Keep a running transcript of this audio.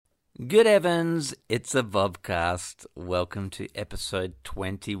Good Evans, it's a Bobcast. Welcome to episode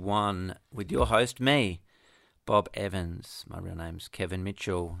 21 with your host, me, Bob Evans. My real name's Kevin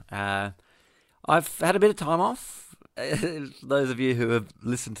Mitchell. I've had a bit of time off. Those of you who have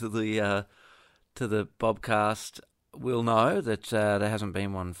listened to the Bobcast will know that there hasn't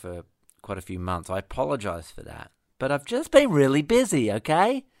been one for quite a few months. I apologise for that, but I've just been really busy.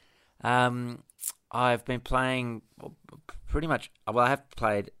 Okay, I've been playing pretty much. Well, I have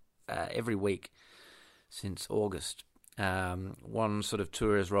played every week since August. One sort of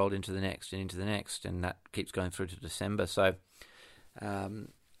tour has rolled into the next, and that keeps going through to December. So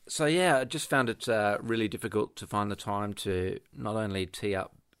yeah, I just found it really difficult to find the time to not only tee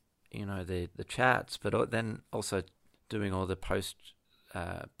up, the chats, but then also doing all the post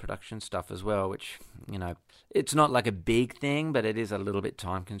production stuff as well, which, it's not like a big thing, but it is a little bit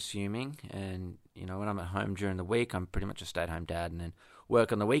time consuming. And, when I'm at home during the week, I'm pretty much a stay-at-home dad, and then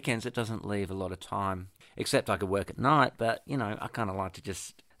work on the weekends, it doesn't leave a lot of time, except I could work at night, but, I kind of like to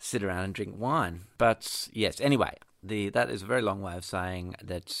just sit around and drink wine. But, yes, anyway, that is a very long way of saying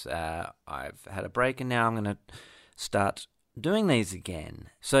that I've had a break, and now I'm going to start doing these again.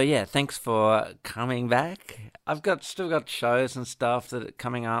 So, yeah, thanks for coming back. I've still got shows and stuff that are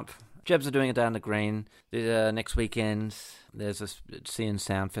coming up. Jebs are doing it down the Green next weekend. There's a Sea and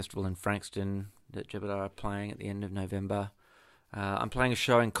Sound Festival in Frankston that Jeb and I are playing at the end of November. I'm playing a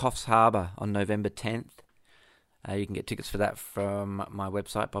show in Coffs Harbour on November 10th. You can get tickets for that from my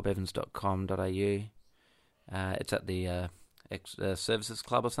website, bobevans.com.au. It's at the Services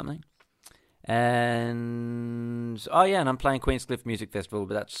Club or something. And I'm playing Queenscliff Music Festival,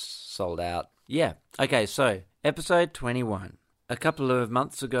 but that's sold out. Yeah. Okay, so episode 21. A couple of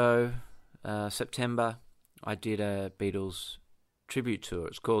months ago, September, I did a Beatles tribute tour.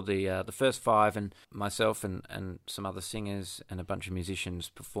 It's called the First Five, and myself and some other singers and a bunch of musicians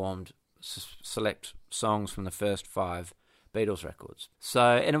performed select songs from the first 5 Beatles records.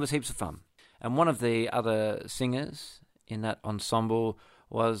 And it was heaps of fun. And one of the other singers in that ensemble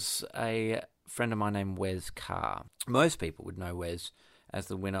was a friend of mine named Wes Carr. Most people would know Wes as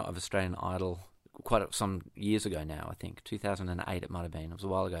the winner of Australian Idol quite some years ago now, I think. 2008 it might have been. It was a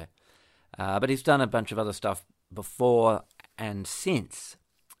while ago. But he's done a bunch of other stuff before and since,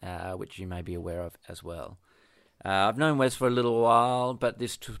 which you may be aware of as well. I've known Wes for a little while, but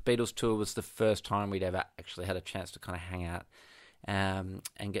this Beatles tour was the first time we'd ever actually had a chance to kind of hang out and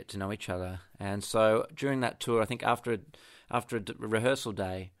get to know each other. And so during that tour, I think after a rehearsal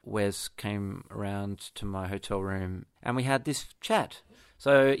day, Wes came around to my hotel room and we had this chat.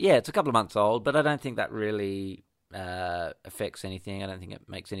 So yeah, it's a couple of months old, but I don't think that really affects anything. I don't think it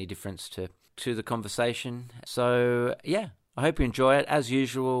makes any difference to the conversation. So yeah, I hope you enjoy it. As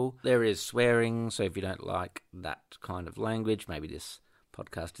usual, there is swearing, so if you don't like that kind of language, maybe this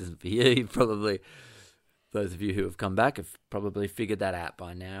podcast isn't for you. Probably those of you who have come back have probably figured that out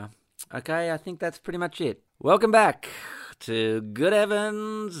by now. Okay, I think that's pretty much it. Welcome back to Good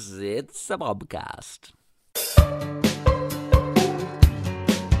Evans, it's a Bobcast.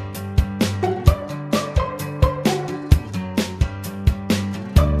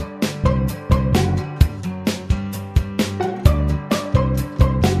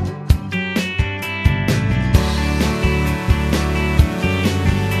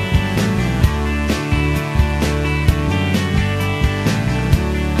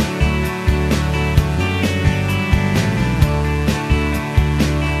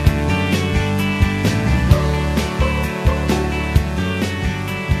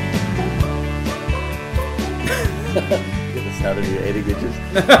 Get the sound of you eating itches.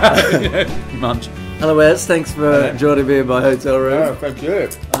 Munch. Hello, Wes. Thanks for joining me in my hotel room. Oh, thank you.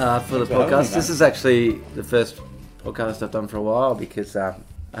 For the podcast. This is actually the first podcast I've done for a while because I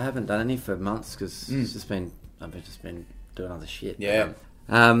haven't done any for months because I've just been doing other shit. Yeah.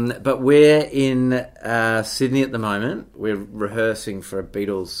 But we're in Sydney at the moment. We're rehearsing for a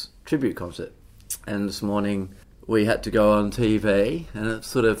Beatles tribute concert, and this morning we had to go on TV, and it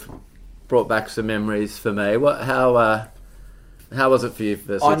sort of brought back some memories for me. How was it for you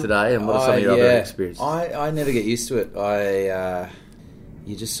today, and what are some of your other experiences? I never get used to it.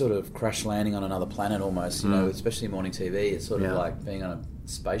 You just sort of crash landing on another planet almost, especially morning TV. It's sort of like being on a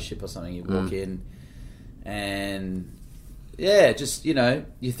spaceship or something. You walk in and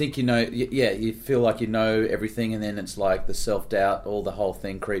you think you feel like you know everything, and then it's like the self-doubt, the whole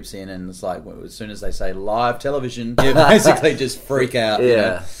thing creeps in, and it's like as soon as they say live television, you basically just freak out.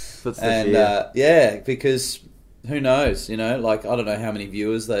 Yeah. Because who knows, like I don't know how many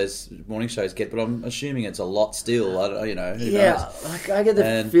viewers those morning shows get, but I'm assuming it's a lot still. Who knows? Like I get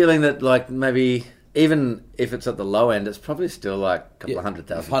the feeling that like maybe even if it's at the low end, it's probably still like a couple of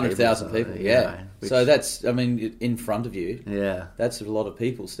 100,000 people. Yeah. So that's, I mean, in front of you. Yeah. That's a lot of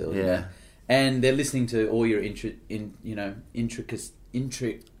people still. Yeah. You know? And they're listening to all your intricacies.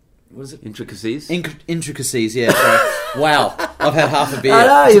 Intricacies, yeah. Sorry. Wow, I've had half a beer. I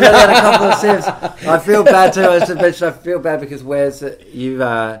know, you've had a couple of sips. I feel bad too. I feel bad because this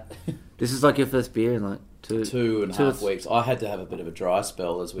is like your first beer in like two and a half weeks. I had to have a bit of a dry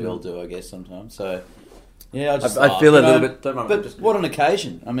spell, as we all do, I guess, sometimes. So, yeah, I feel a little bit. Don't mind, but what an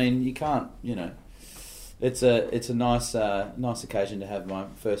occasion! I mean, you can't, you know. It's a nice occasion to have my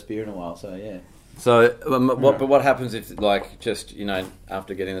first beer in a while. So yeah. So, what happens if, like, just, you know,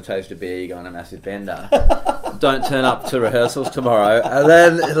 after getting the taste of beer, you go on a massive bender? Don't turn up to rehearsals tomorrow, and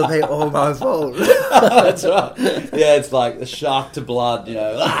then it'll be all my fault. That's right. Yeah, it's like the shark to blood, you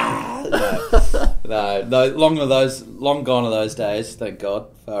know. No, long gone are those days. Thank God,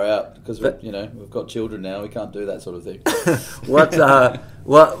 far out, because we've got children now. We can't do that sort of thing. What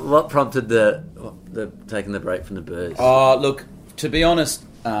prompted the taking the break from the booze? Oh, look, to be honest.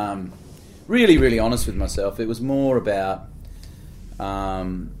 Really, really honest with myself. It was more about,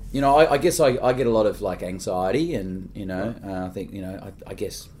 I guess I get a lot of like anxiety, and I think I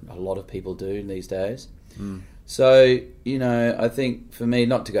guess a lot of people do these days. Mm. So I think for me,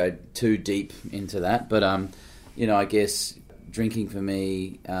 not to go too deep into that, but I guess drinking for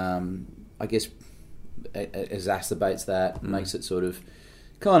me, I guess exacerbates that, makes it sort of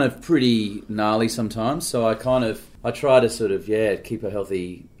kind of pretty gnarly sometimes. So I try to sort of keep a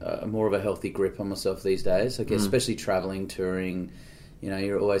healthy, more of a healthy grip on myself these days. I guess especially traveling, touring,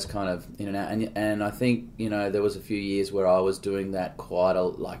 you're always kind of in and out. And I think there was a few years where I was doing that quite a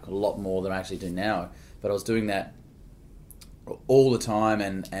lot more than I actually do now. But I was doing that all the time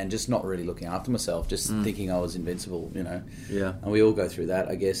and just not really looking after myself, just thinking I was invincible, Yeah. And we all go through that,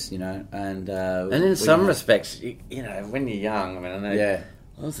 I guess, And in some respects, when you're young, I mean, I know. Yeah.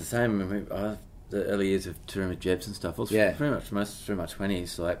 I was the same. The early years of touring with Jebs and stuff. I was pretty much most through my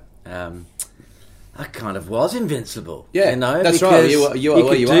 20s. Like, I kind of was invincible. Yeah, that's right. You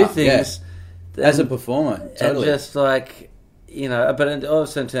could do things as a performer, totally. And just like but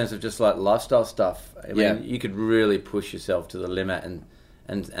also in terms of just like lifestyle stuff. I mean, you could really push yourself to the limit and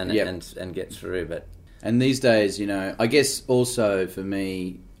get through. And these days, I guess also for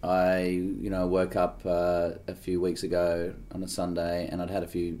me, I woke up a few weeks ago on a Sunday, and I'd had a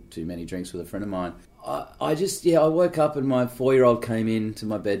few too many drinks with a friend of mine. I woke up and my 4-year-old came into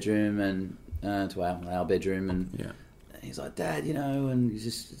my bedroom and to our bedroom, and he's like, "Dad," and he's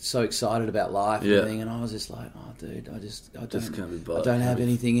just so excited about life and everything. And I was just like, "Oh, dude, I don't have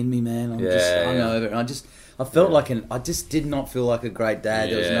anything in me, man. I'm just hungover." And I felt like I just did not feel like a great dad.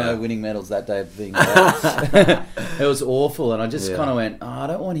 There was no winning medals that day of being dad. It was awful, and I just kind of went, I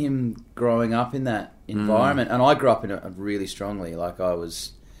don't want him growing up in that environment. And I grew up in it really strongly. Like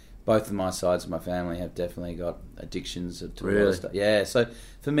both of my sides of my family have definitely got addictions to a lot of stuff. Yeah, so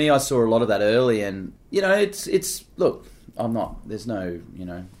for me, I saw a lot of that early, and it's look, there's no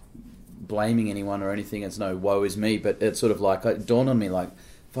blaming anyone or anything. It's no woe is me, but it's sort of like it dawned on me like,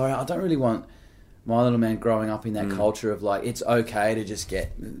 I don't really want my little man growing up in that culture of like it's okay to just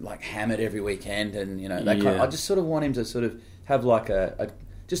get like hammered every weekend, and I just sort of want him to sort of have like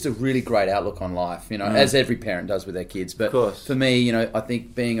just a really great outlook on life, as every parent does with their kids. But for me, I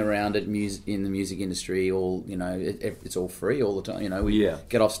think being around it in the music industry, it's all free all the time. We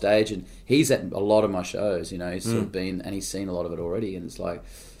get off stage, and he's at a lot of my shows. He's sort of been, and he's seen a lot of it already. And it's like,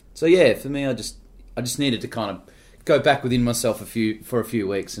 so for me, I just needed to kind of go back within myself for a few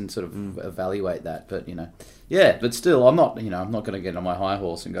weeks and sort of evaluate that. But but still, I'm not going to get on my high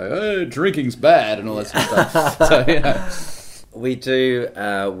horse and go, "Oh, drinking's bad" and all that sort of stuff. So we do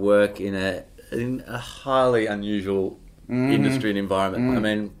work in a highly unusual industry and environment. I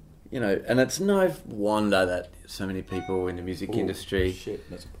mean, and it's no wonder that so many people in the music industry. Shit,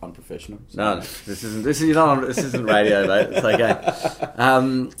 that's unprofessional. No, this isn't radio, mate. It's okay.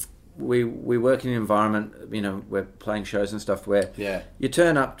 We work in an environment, we're playing shows and stuff where you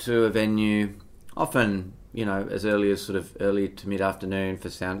turn up to a venue, often, as early as sort of early to mid-afternoon for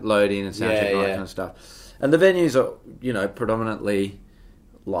sound loading and sound check and all that kind of stuff. And the venues are, predominantly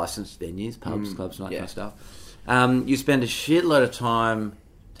licensed venues, pubs, clubs, and that kind of stuff. You spend a shitload of time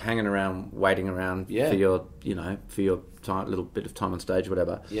hanging around, waiting around for your time, little bit of time on stage,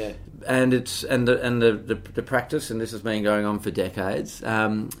 whatever. Yeah. And the practice, and this has been going on for decades,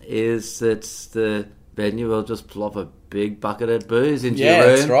 is that the venue will just plop a big bucket of booze into your room. Yeah,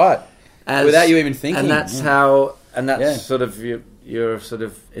 that's right. Without you even thinking. And that's how, and that's sort of your your sort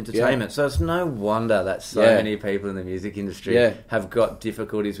of entertainment. So it's no wonder that so many people in the music industry have got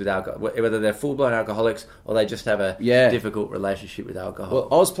difficulties with alcohol, whether they're full-blown alcoholics or they just have a difficult relationship with alcohol.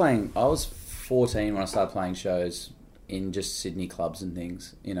 Well, I was 14 when I started playing shows in just Sydney clubs and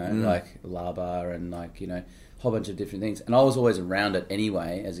things, like La Bar and a whole bunch of different things. And I was always around it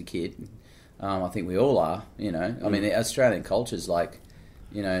anyway as a kid. I think we all are, I mean, the Australian culture's like,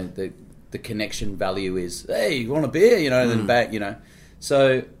 the connection value is, hey, you want a beer, then back,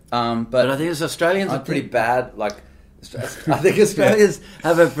 So, but I think Australians are pretty bad, like, I think Australians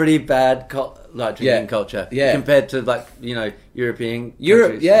have a pretty bad drinking culture compared to European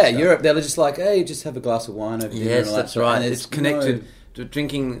Europe. Yeah, Europe. They're just like, hey, just have a glass of wine over here. Yes, that's right. It's connected to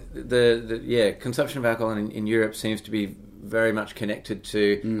drinking. The consumption of alcohol in Europe seems to be very much connected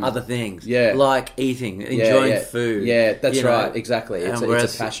to other things, like eating, enjoying food. Yeah, that's right, exactly. It's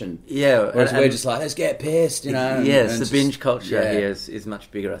a passion. Yeah, whereas we're just like, let's get pissed, Yes, the binge culture here is much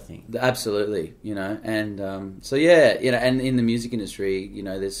bigger, I think. Absolutely, and and in the music industry,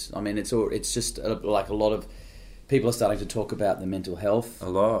 there's, I mean, it's just like a lot of people are starting to talk about the mental health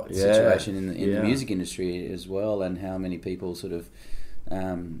situation in the music industry as well, and how many people sort of,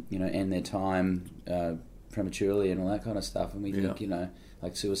 end their time prematurely and all that kind of stuff, and we think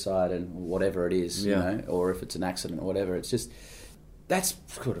like suicide and whatever it is, or if it's an accident or whatever, it's just, that's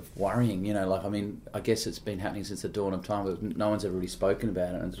sort of worrying, like, I mean, I guess it's been happening since the dawn of time, but no one's ever really spoken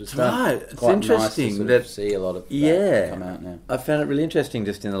about it, and it's just it's interesting nice to see a lot of that come out now. I found it really interesting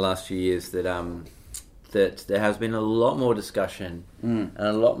just in the last few years that that there has been a lot more discussion and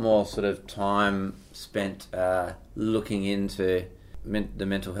a lot more sort of time spent looking into the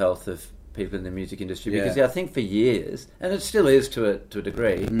mental health of people in the music industry, because I think for years, and it still is to a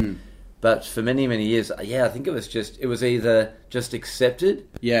degree, but for many years, I think it was either just accepted,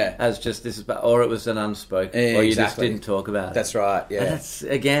 as just this is, or it was an unspoken, or you just didn't talk about it. That's right. Yeah, and that's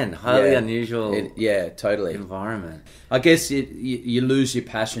again highly unusual. Totally environment. I guess you lose your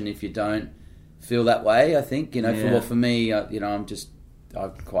passion if you don't feel that way. I think for me, I'm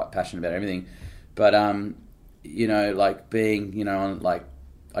quite passionate about everything, but like being like,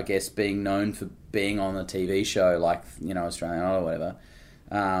 I guess being known for being on a TV show like, Australian Idol or whatever,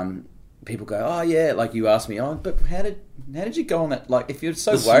 people go, oh yeah, like you asked me, but how did you go on that? Like, if you're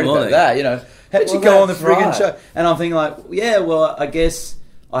so worried about that, how did you go on the friggin' show? And I'm thinking like, I guess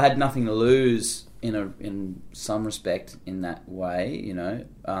I had nothing to lose in some respect in that way,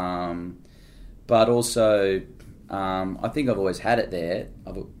 but also, I think I've always had it there,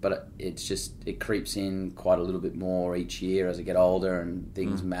 but it creeps in quite a little bit more each year as I get older and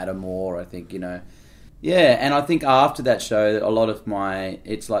things matter more, I think, and I think after that show, a lot of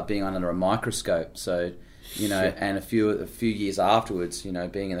it's like being under a microscope, so, and a few years afterwards,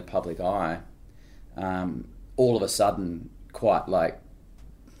 being in the public eye, all of a sudden, quite like,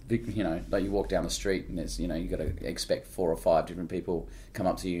 like you walk down the street and there's, you got to expect 4 or 5 different people come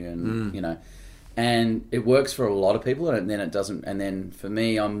up to you and, and it works for a lot of people, and then it doesn't. And then for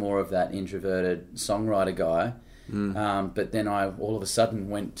me, I'm more of that introverted songwriter guy. But then I all of a sudden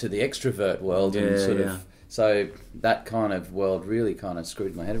went to the extrovert world, so that kind of world really kind of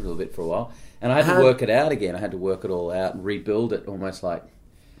screwed my head a little bit for a while. And I had to work it out again. I had to work it all out and rebuild it, almost like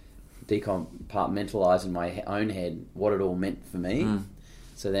decompartmentalize in my own head what it all meant for me.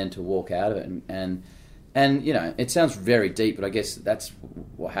 So then to walk out of it and it sounds very deep, but I guess that's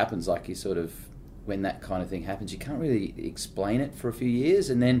what happens. Like you sort of, when that kind of thing happens, you can't really explain it for a few years,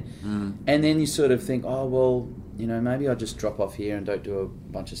 and then you sort of think, oh well, maybe I'll just drop off here and don't do a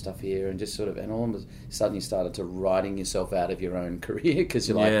bunch of stuff here, and just sort of, and all of a sudden you started to writing yourself out of your own career, because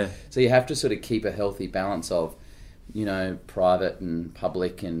you're like, so you have to sort of keep a healthy balance of, private and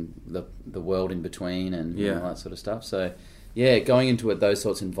public and the world in between and all that sort of stuff. So. Yeah, going into those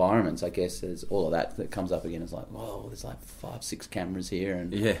sorts of environments, I guess there's all of that comes up again. It's like, whoa, there's like 5-6 cameras here,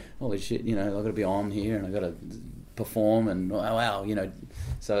 and holy shit, I've got to be on here, and I've got to perform, and wow,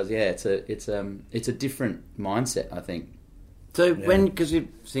 So it's a different mindset, I think. So because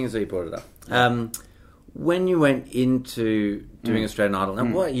seeing as you brought it up, when you went into doing Australian Idol,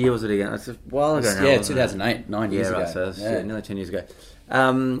 and what year was it again? It's a while ago now. Yeah, 2008, 9 years ago. Right, so nearly 10 years ago.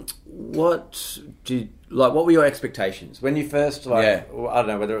 What were your expectations when you first, I don't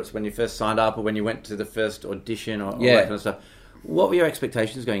know whether it's when you first signed up or when you went to the first audition or all that kind of stuff. What were your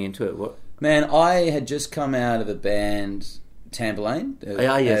expectations going into it? Man, I had just come out of a band, Tamburlaine.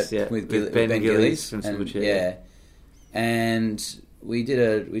 With Ben Gillies from Silverchair. And we did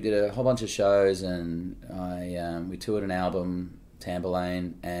a whole bunch of shows, and we toured an album,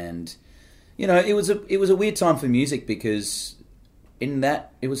 Tamburlaine, and it was a weird time for music, because in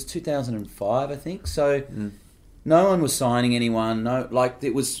that, it was 2005, I think. So no one was signing anyone. No, like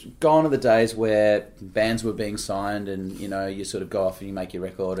it was gone are the days where bands were being signed, and you sort of go off and you make your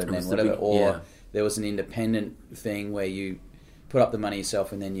record, and then whatever. There was an independent thing where you put up the money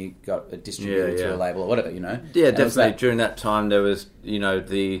yourself, and then you got a distributor to a label or whatever. Yeah, and definitely. During that time, there was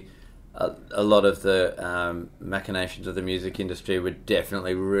a lot of the machinations of the music industry were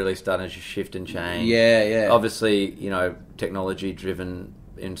definitely really starting to shift and change. Yeah. Obviously, technology driven.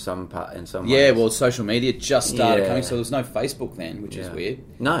 In some ways. Yeah, well, social media just started coming, so there was no Facebook then, which is weird.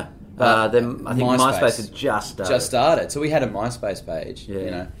 No. Then I think MySpace had just started. So we had a MySpace page,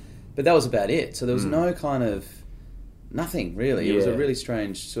 But that was about it. So there was no kind of... Nothing, really. It was a really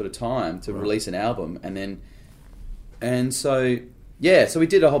strange sort of time to release an album. So we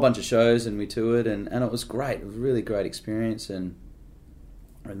did a whole bunch of shows and we toured, and it was great. It was a really great experience, and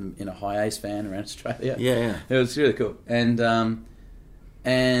in a high Ace van around Australia. Yeah. It was really cool. And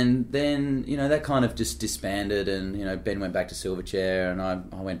then, that kind of just disbanded, and, Ben went back to Silverchair, and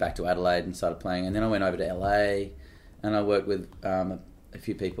I went back to Adelaide and started playing, and then I went over to LA, and I worked with a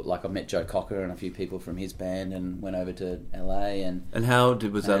few people, like I met Joe Cocker and a few people from his band, and went over to LA. And how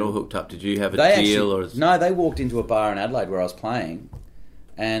was that all hooked up? Did you have a deal? No, they walked into a bar in Adelaide where I was playing,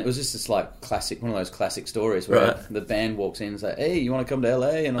 and it was just this like classic, one of those classic stories where the band walks in and say, "Hey, you want to come to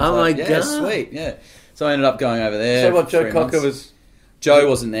LA?" And I was like, "Yeah, sweet, yeah." So I ended up going over there. So what, Joe Cocker was... Joe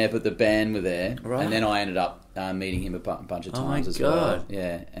wasn't there, but the band were there, right. And then I ended up meeting him a bunch of times as well.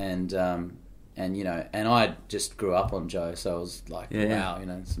 Yeah, and I just grew up on Joe, so I was like, wow,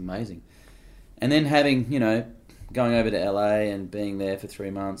 it's amazing. And then having, going over to LA and being there for 3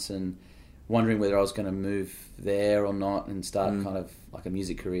 months and wondering whether I was going to move there or not and start kind of like a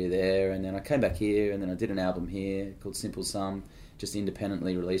music career there, and then I came back here, and then I did an album here called Simple Sum, just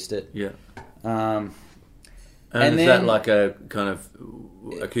independently released it. Yeah. And is then, that like a kind of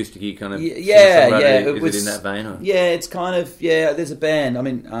acoustic-y kind of... Yeah. Is it in that vein? Or? Yeah, it's kind of... Yeah, there's a band. I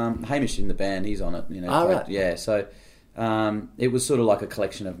mean, Hamish in the band, he's on it. Right. Yeah, so it was sort of like a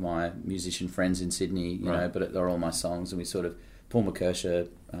collection of my musician friends in Sydney, but they're all my songs, and we sort of... Paul McKersher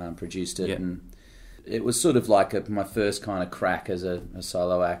produced it, and it was sort of like my first kind of crack as a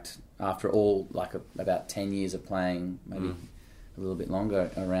solo act after all, like about 10 years of playing, maybe a little bit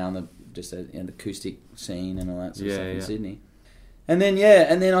longer, around an acoustic scene and all that sort of stuff in Sydney. And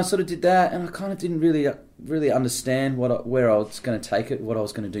then I sort of did that, and I kind of didn't really understand where I was going to take it, what I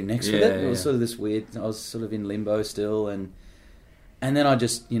was going to do next with it. It was sort of this weird... I was sort of in limbo still, and then I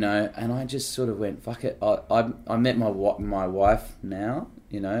just, and I just sort of went, fuck it. I met my wife now,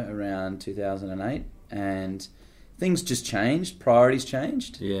 around 2008, and things just changed. Priorities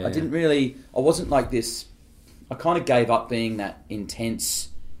changed. Yeah. I wasn't like this... I kind of gave up being that intense...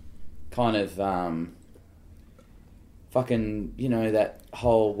 kind of fucking, that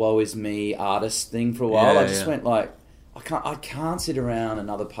whole woe is me artist thing for a while. I just went like, I can't sit around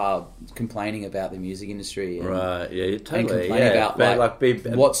another pub complaining about the music industry and, right, yeah, totally, and complain about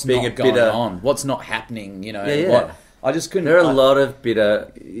what's not going on, what's not happening, what I just couldn't. There are a lot of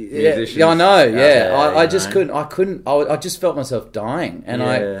bitter musicians. Yeah, I know. There, I just couldn't. I just felt myself dying, and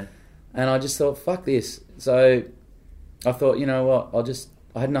I just thought, fuck this. So I thought, you know what?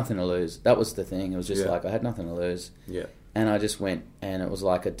 I had nothing to lose. That was the thing. It was just like I had nothing to lose. Yeah. And I just went, and it was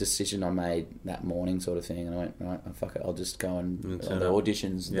like a decision I made that morning, sort of thing. And I went, right, fuck it, I'll just go and the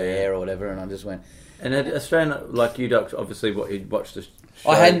auditions there or whatever. And I just went. And Australian, like you, Doc, obviously, what you'd watched the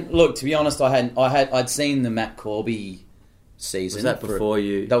show. I hadn't looked. To be honest, I'd seen the Matt Corby season. Was that before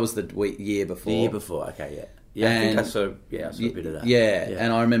you? That was the year before. The year before. Okay, yeah. Yeah, I think I saw a bit of that. Yeah,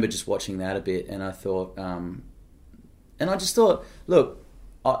 and I remember just watching that a bit, and I thought, and I just thought, look.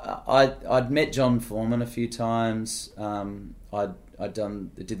 I'd met John Foreman a few times. Did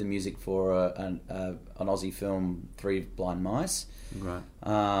the music for an Aussie film, Three Blind Mice. Right.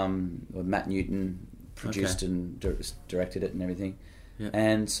 Matt Newton produced and directed it and everything. Yeah.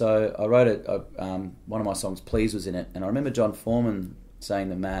 And so I wrote it. One of my songs, "Please," was in it, and I remember John Foreman saying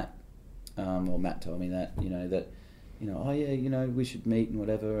to Matt, or Matt told me that oh yeah, we should meet and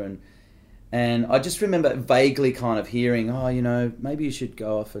whatever. And I just remember vaguely kind of hearing, maybe you should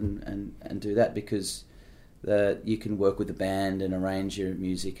go off and do that because you can work with the band and arrange your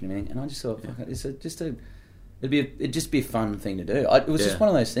music and everything. And I just thought, fuck it, it'd just be a fun thing to do. It was just one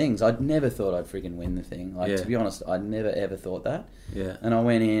of those things. I'd never thought I'd freaking win the thing. To be honest, I'd never ever thought that. Yeah. And I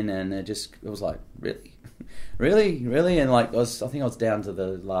went in and it was like, really, really, really, and like I think I was down to the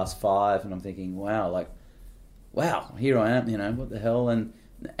last 5, and I'm thinking, wow, here I am. What the hell?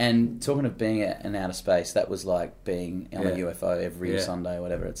 And talking of being in outer space, that was like being on a UFO every Sunday or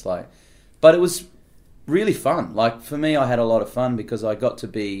whatever. It's like, but it was really fun. Like for me, I had a lot of fun because I just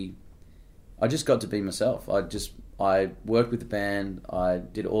got to be myself. I just I worked with the band. I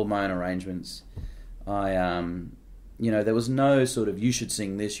did all my own arrangements. There was no sort of you should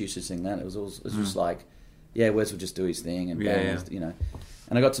sing this, you should sing that. It was just like, Wes would just do his thing, and and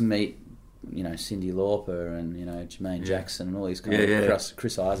I got to meet Cyndi Lauper and Jermaine Jackson and all these kind of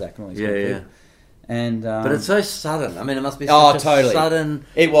Chris Isaac and all these kind of people. And but it's so sudden. I mean, it must be such a sudden.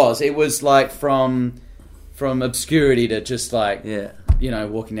 It was like from obscurity to just like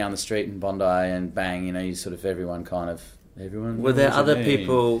walking down the street in Bondi and bang, you sort of everyone. Were there other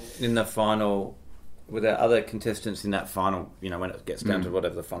people in the final? Were there other contestants in that final? When it gets down to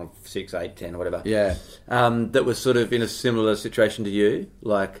whatever the final 6, 8, 10, whatever. Yeah. That was sort of in a similar situation to you,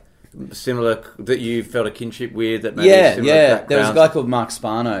 like similar that you felt a kinship with. That maybe similar There was a guy called Mark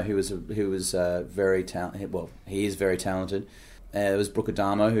Spano who was very talented. Well, he is very talented. There was Brooke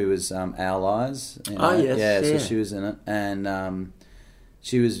Adamo who was Owl Eyes. So she was in it, and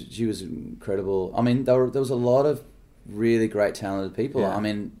she was incredible. I mean, there was a lot of really great talented people. I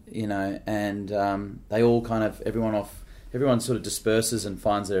mean, and they all kind of everyone sort of disperses and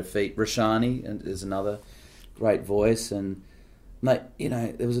finds their feet. Rashani is another great voice, and there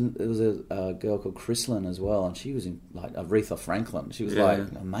was a girl called Chrislyn as well, and she was in like Aretha Franklin. She was like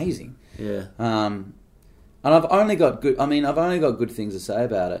amazing. Yeah. And I've only got good things to say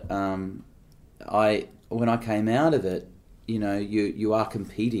about it. When I came out of it, you are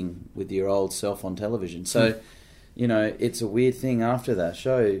competing with your old self on television, so. It's a weird thing after that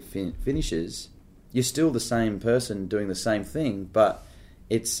show finishes. You're still the same person doing the same thing, but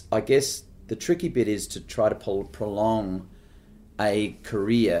I guess the tricky bit is to try to prolong a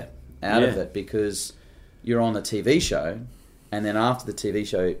career out of it, because you're on the TV show, and then after the TV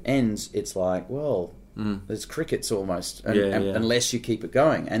show ends, it's like, well, there's crickets almost, unless you keep it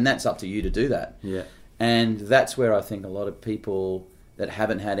going, and that's up to you to do that. Yeah. And that's where I think a lot of people that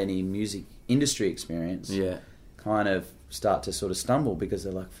haven't had any music industry experience kind of start to sort of stumble, because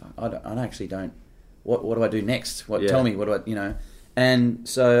they're like, fuck, I don't. What do I do next? Tell me, what do I, And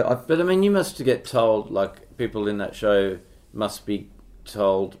so But I mean, you must get told, like, people in that show must be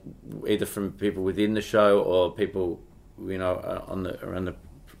told, either from people within the show or people, around the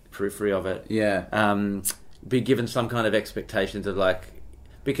periphery of it. Yeah. Be given some kind of expectations of, like,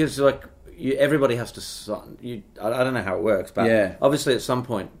 because, like, everybody has to sign. I don't know how it works, but obviously at some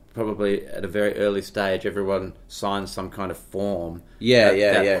point, probably at a very early stage, everyone signs some kind of form.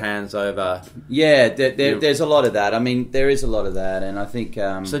 That hands over. Yeah, there's a lot of that. I mean, there is a lot of that, and I think.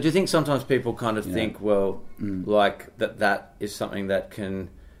 So, do you think sometimes people kind of think, well, like that is something that can,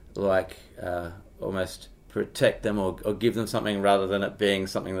 like, almost protect them or give them something, rather than it being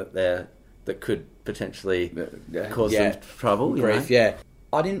something that could potentially cause them trouble? Grief, yeah.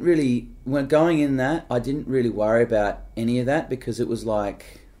 I didn't really, when going in that, I didn't really worry about any of that, because it was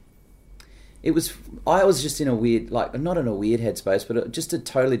like. I was just in a weird, like, not in a weird headspace, but just a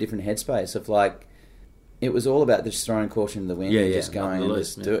totally different headspace of, like, it was all about just throwing caution to the wind and just going and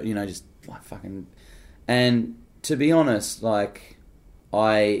just do it, just like fucking. And to be honest, like,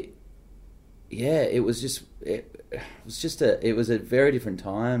 it was a very different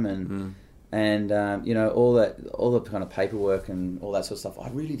time, and all the kind of paperwork and all that sort of stuff. I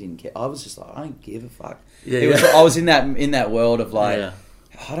really didn't care. I was just like, I don't give a fuck. I was in that world of like. Yeah.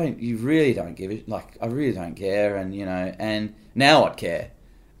 You really don't give it, like, I really don't care, and, and now I'd care,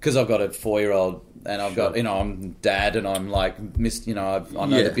 because I've got a 4-year-old, and I've got, I'm dad, and I'm like, I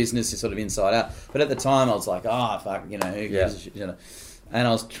know the business is sort of inside out, but at the time I was like, fuck, who gives a shit, and I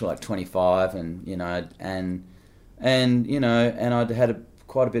was like 25, and, and I'd had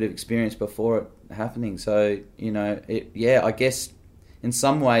quite a bit of experience before it happening, so, I guess, in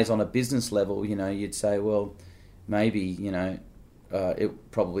some ways, on a business level, you'd say, well, maybe,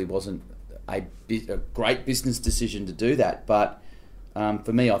 it probably wasn't a great business decision to do that, but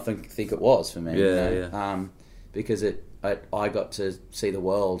for me, I think it was for me. Because I got to see the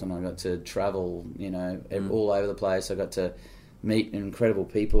world, and I got to travel, all over the place. I got to meet incredible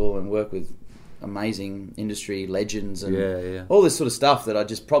people and work with amazing industry legends and all this sort of stuff that I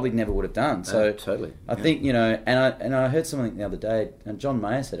just probably never would have done. So totally, I think and I heard something the other day, and John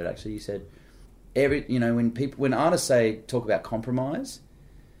Mayer said it actually. He said, when artists talk about compromise,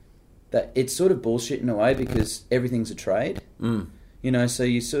 that it's sort of bullshit in a way, because everything's a trade. So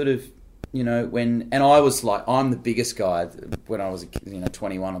you sort of, and I was like, I'm the biggest guy when I was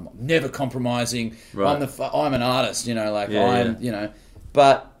 21. I'm never compromising. Right. I'm an artist.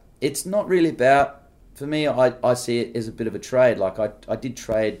 But it's not really about. For me, I see it as a bit of a trade. Like I did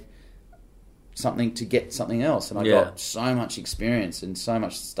trade something to get something else, and I got so much experience and so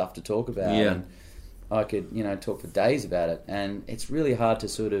much stuff to talk about. And I could, talk for days about it, and it's really hard to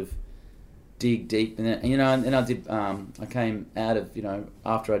sort of dig deep in it. And I did. I came out of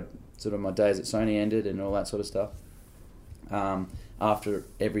after I sort of my days at Sony ended and all that sort of stuff. After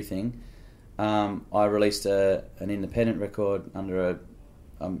everything, I released an independent record under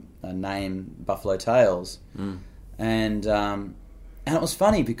a name, Buffalo Tales, and it was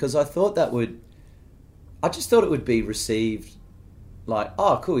funny because I thought I just thought it would be received like,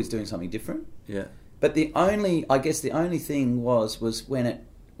 oh, cool, he's doing something different. Yeah. But the only thing was when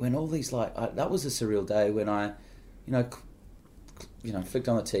all these that was a surreal day when I, flicked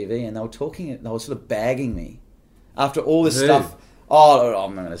on the TV and they were sort of bagging me after all this stuff. Oh,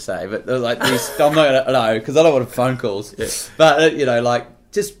 I'm not going to say, but they're like these. I'm not going to know because I don't want phone calls. Yeah. But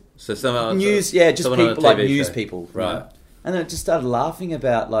just news, just people like news show. People, right? And then it just started laughing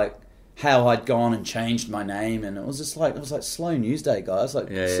about how I'd gone and changed my name, and it was just it was like slow news day, guys.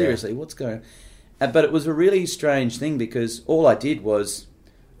 Seriously, what's going on? But it was a really strange thing because all I did was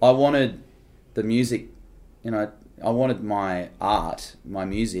I wanted the music, I wanted my art, my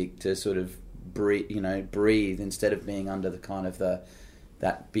music to sort of breathe instead of being under the kind of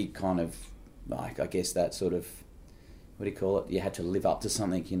that big kind of I guess that sort of, what do you call it? You had to live up to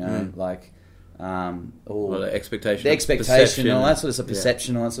something, all the expectation, and all that sort of stuff,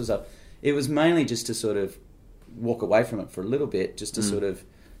 perception, all that sort of stuff. It was mainly just to sort of walk away from it for a little bit, just to sort of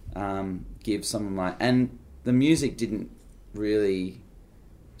give some of my... And the music didn't really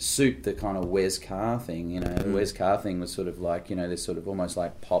suit the kind of Wes Carr thing, The Wes Carr thing was sort of this sort of almost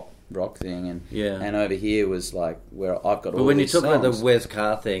like pop rock thing, and over here was where I've got all these songs. But when you talk about the Wes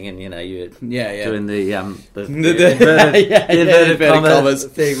Carr thing, and you're doing the inverted commas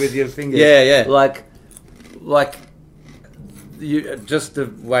thing with your fingers, you just the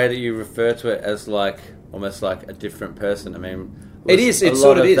way that you refer to it as almost like a different person. I mean, it is. It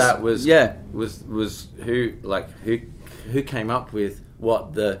sort of is. That was was who came up with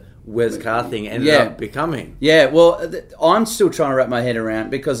what the Wes Carr thing ended up becoming. Yeah, well, I'm still trying to wrap my head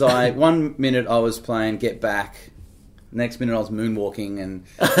around because one minute I was playing Get Back, next minute I was moonwalking, and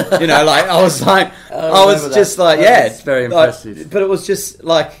I was it's very impressive. But it was just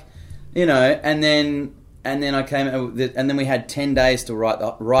and then I came out with and then we had 10 days to write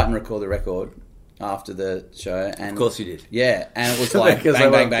and record the record after the show, and of course you did. Yeah, and it was like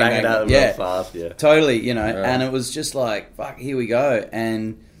bang, bang, out real fast, totally, and it was just like, fuck, here we go,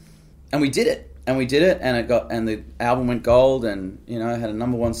 and we did it, and the album went gold, and had a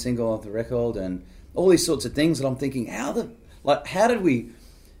number one single off the record, and all these sorts of things, and I'm thinking, how did we,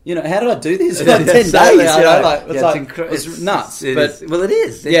 how did I do this in 10 days? It's nuts. It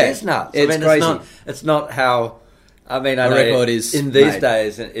is nuts. It's crazy. It's not how. I mean, I know record is in these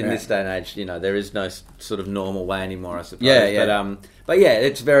days, in this day and age, there is no sort of normal way anymore, I suppose. Yeah. But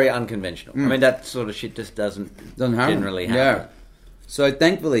it's very unconventional. I mean, that sort of shit just doesn't generally happen. Yeah. So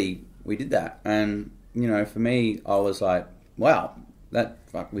thankfully we did that, and for me, I was like, wow,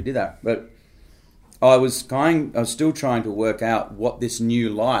 we did that. But I was still trying to work out what this new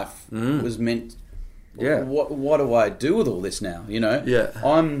life was meant. Yeah. What do I do with all this now? Yeah.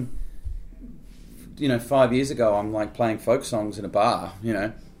 I'm. 5 years ago, I'm playing folk songs in a bar,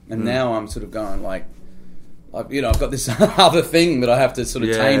 and now I'm sort of going I've got this other thing that I have to sort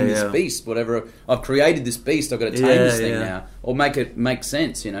of tame this beast, whatever. I've created this beast, I've got to tame this thing now, or make it make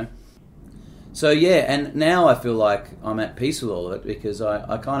sense, So and now I feel like I'm at peace with all of it because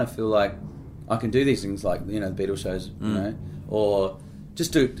I kind of feel like I can do these things like, the Beatles shows, or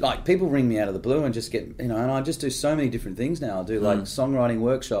just do, people ring me out of the blue and just get, and I just do so many different things now. I do songwriting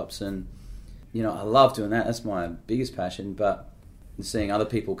workshops and, I love doing that. That's my biggest passion. But seeing other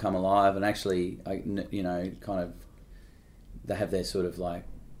people come alive and actually, kind of, they have their sort of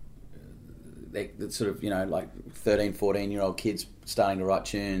they sort of, 13, 14-year-old kids starting to write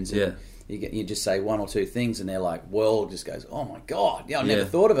tunes. And you just say one or two things and they're world just goes, oh my God, I never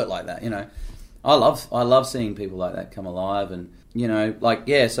thought of it like that. I love seeing people like that come alive and,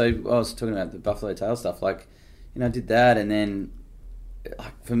 so I was talking about the Buffalo Tales stuff, I did that, and then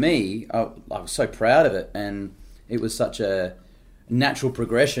for me, I was so proud of it, and it was such a natural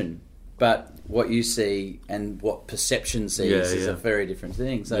progression. But what you see and what perception sees is a very different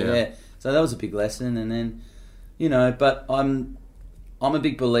thing. So so that was a big lesson. And then, but I'm a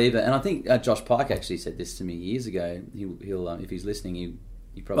big believer, and I think Josh Pike actually said this to me years ago. He'll if he's listening,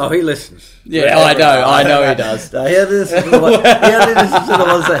 he probably... he listens. Yeah, I know he does. He listens to the ones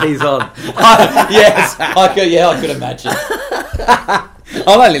that he's on. Yes, I could imagine.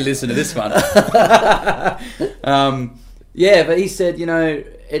 I'll only listen to this one. But he said,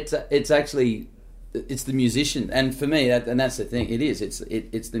 it's actually the musician, and for me, that's the thing. It is.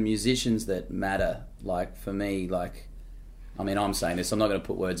 It's the musicians that matter. For me, I mean, I'm saying this. I'm not going to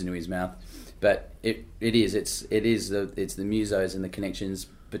put words into his mouth, but it is. It's the musos and the connections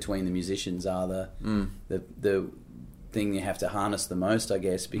between the musicians are the thing you have to harness the most, I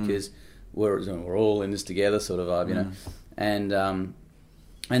guess, because we're all in this together, sort of vibe, you know.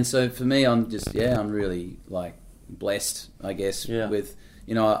 And so for me, I'm really like blessed, I guess, with,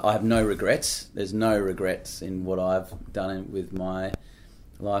 you know, I have no regrets. There's no regrets in what I've done with my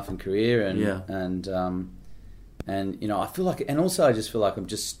life and career, and you know, I feel like, and also I just feel like I'm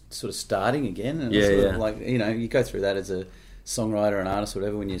just sort of starting again, and sort of like, you know, you go through that as a songwriter and artist, or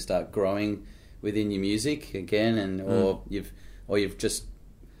whatever, when you start growing within your music again, and or you've just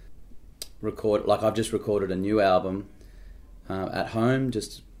recorded, like I've just recorded a new album at home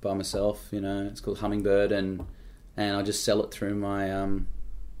just by myself, you know. It's called Hummingbird, and I just sell it through my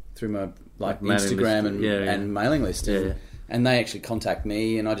like Instagram and mailing list, and they actually contact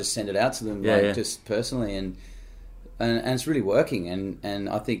me, and I just send it out to them just personally, and it's really working, and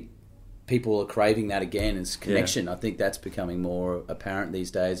I think people are craving that again, as connection. I think that's becoming more apparent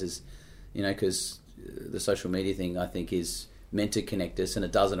these days, as you know, because the social media thing, I think, is meant to connect us, and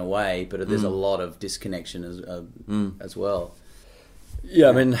it does in a way, but there's a lot of disconnection as well. Yeah,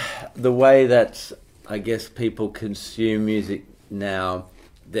 I mean, the way that I guess people consume music now,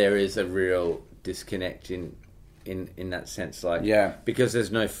 there is a real disconnect in that sense, like, because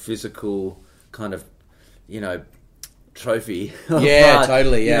there's no physical kind of, you know, trophy.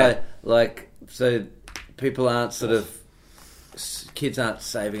 Totally, you know, like, so people aren't kids aren't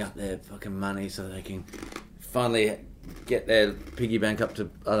saving up their fucking money so they can finally get their piggy bank up to,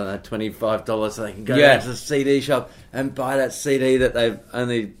 I don't know, $25 so they can go down to the CD shop and buy that CD that they've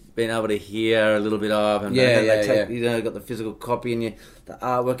only been able to hear a little bit of, and then they take, you know, got the physical copy and the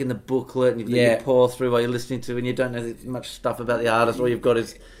artwork in the booklet, and you pour through while you're listening to, and you don't know much stuff about the artist. All you've got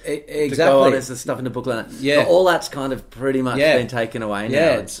is there's the stuff in the booklet. But all that's kind of pretty much been taken away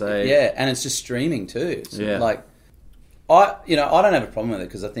now. I'd say. And it's just streaming too. It's like, I don't have a problem with it,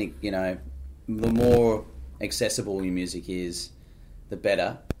 because I think, you know, the more accessible your music is, the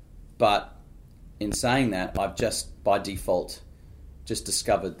better. But in saying that, I've just by default just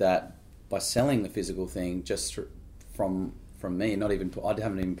discovered that by selling the physical thing just from me, I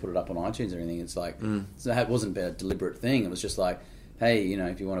haven't even put it up on iTunes or anything. It's like, so it wasn't a deliberate thing. It was just like, hey, you know,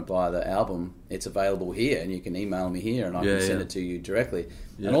 if you want to buy the album, it's available here, and you can email me here, and I can send it to you directly.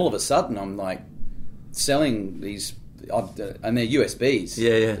 And all of a sudden, I'm like selling these, and they're USBs.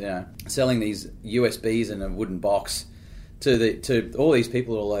 You know, selling these USBs in a wooden box to all these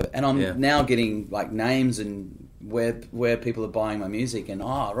people all over, and I'm now getting like names and where people are buying my music, and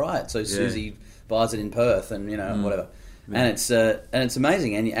so Susie buys it in Perth, and you know, whatever. And it's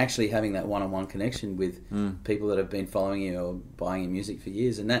amazing, and you're actually having that one-on-one connection with people that have been following you or buying your music for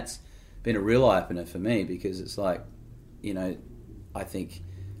years, and that's been a real eye-opener for me, because it's like, you know, I think,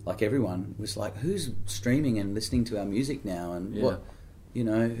 like everyone was like, who's streaming and listening to our music now, and what, you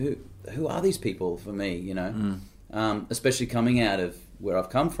know, who are these people for me, you know, especially coming out of where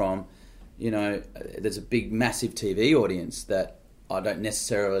I've come from, you know, there's a big, massive TV audience that I don't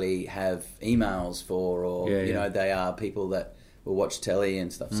necessarily have emails for, or you know, they are people that will watch telly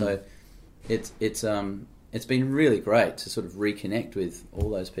and stuff. So it's been really great to sort of reconnect with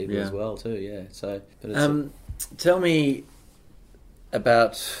all those people as well too. Yeah. So, but tell me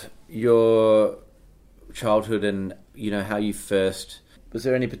about your childhood, and you know, how you first. Was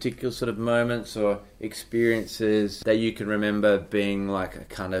there any particular sort of moments or experiences that you can remember being like a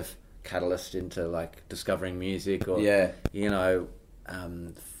kind of catalyst into like discovering music, or you know,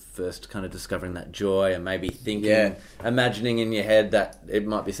 first kind of discovering that joy, and maybe thinking, imagining in your head that it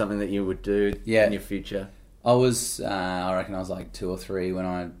might be something that you would do in your future? I reckon I was like 2 or 3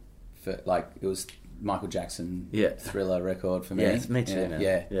 when it was Michael Jackson Thriller record for me. Yeah, it's me too, man.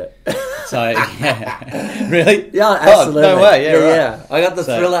 Yeah. So, really? Yeah, absolutely. Oh, no way, yeah. I got the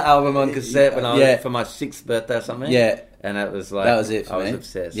Thriller album on cassette when I was for my 6th birthday or something. Yeah. And it was like... That was it for me. I was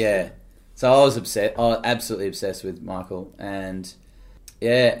obsessed. Yeah. So I was obsessed. I was absolutely obsessed with Michael. And...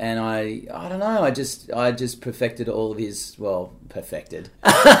 yeah, and I don't know, I just perfected all of his, perfected.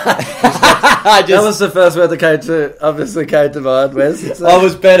 That was the first word that obviously came to mind, Wes. So. I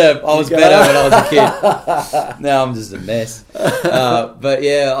was better when I was a kid. Now I'm just a mess. But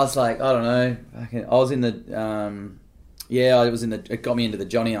yeah, I was like, I don't know, I was in the, it got me into the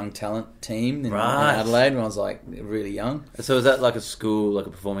Johnny Young talent team in Adelaide when I was like really young. So was that like a school, like a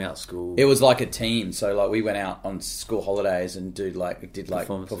performing arts school? It was like a team. So like we went out on school holidays and did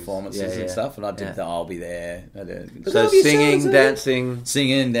performances and stuff. And I did I'll be there. So singing, dancing,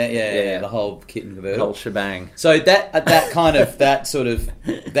 the whole kit and caboodle, the whole shebang. So that kind of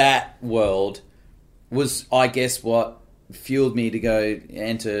that world was, I guess, what fueled me to go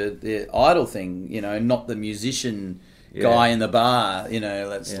enter the Idol thing. You know, not the musician guy in the bar. You know,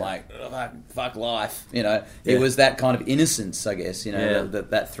 that's like fuck life. You know, it was that kind of innocence, I guess. You know,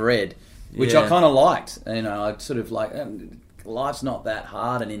 that thread, which I kind of liked. You know, I sort of like life's not that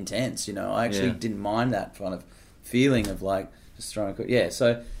hard and intense. You know, I actually didn't mind that kind of feeling of like just trying to.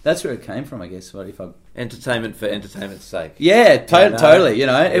 So that's where it came from, I guess. What if I entertainment for entertainment's sake? Yeah, totally. You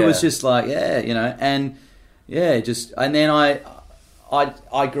know, it was just like you know, and and then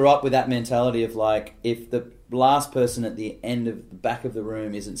I grew up with that mentality of like, if the last person at the end of the back of the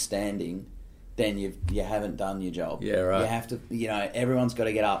room isn't standing, then you haven't done your job. Yeah, right. You have to, you know, everyone's got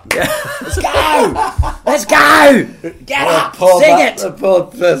to get up. Let's go! Let's go! Get up! Sing it! The poor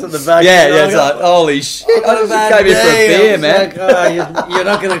person at the back. Yeah, it's like, holy shit! I just came here for a beer, man. Like,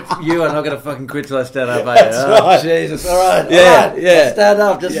 you are not gonna fucking quit till I stand up, mate. That's right. Jesus, all right. Yeah. Stand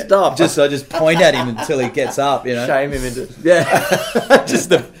up, just stop. I just point at him until he gets up, you know. Shame him into. Yeah. Just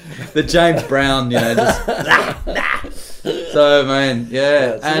the James Brown, you know, just. So, man,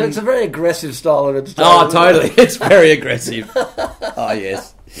 and it's a very aggressive style of it. Oh, totally. It's very aggressive. Oh,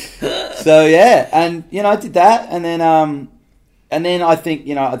 yes. So, and, you know, I did that. And then I think,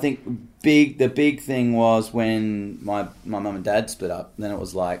 you know, the big thing was when my mum and dad split up. Then it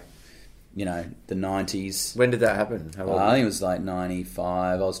was like, you know, the 90s. When did that happen? How old I think it was like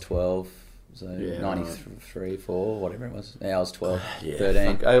 95. I was 12. So 93, 4, whatever it was. Yeah, I was 12,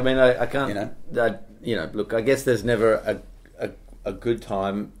 13. I mean, I can't, you know, look, I guess there's never a good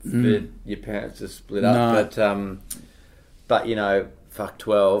time for your parents to split up, but you know, fuck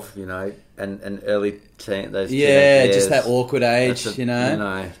 12, you know, and early teen, those years, just that awkward age, you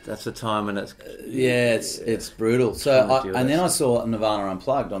know, that's a time when it's it's brutal. So and then I saw Nirvana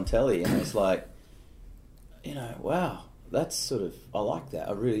Unplugged on telly, and it's like, you know, wow. That's sort of, I like that.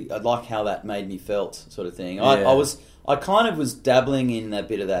 I like how that made me felt, sort of thing. I kind of was dabbling in a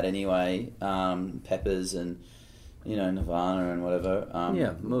bit of that anyway. Peppers and, you know, Nirvana and whatever.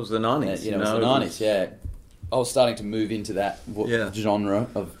 It was the 90s. It was the 90s, I was starting to move into that genre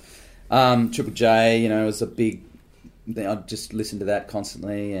of Triple J. You know, it was a big. I'd just listen to that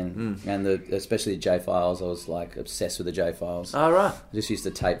constantly, and especially the J Files. I was like obsessed with the J Files. Oh, right. I just used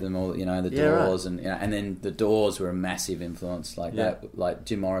to tape them all, you know, the Doors, and then the Doors were a massive influence, that, like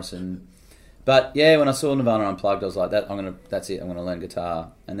Jim Morrison. But when I saw Nirvana Unplugged, I was like, that's it. I'm gonna learn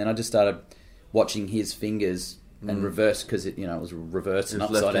guitar, and then I just started watching his fingers and reverse, because it was reversed and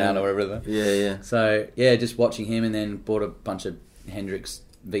upside down or whatever. So just watching him, and then bought a bunch of Hendrix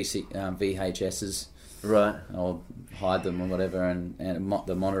VHSs. Right. I'll hide them or whatever, and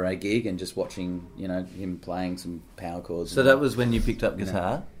the Monterey gig, and just watching, you know, him playing some power chords. So that was when you picked up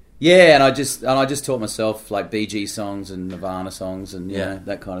guitar? Yeah, and I just taught myself like Bee Gees songs and Nirvana songs, and you know,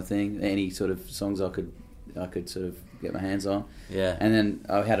 that kind of thing. Any sort of songs I could sort of get my hands on. Yeah. And then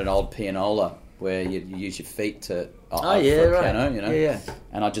I had an old pianola where you use your feet to piano, you know. Yeah.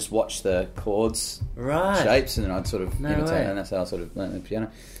 And I just watched the chords shapes, and then I'd sort of imitate, and that's how I sort of learned the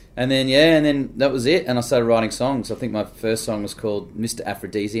piano. And then that was it, and I started writing songs. I think my first song was called Mr.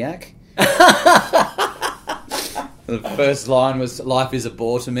 Aphrodisiac. The first line was "Life is a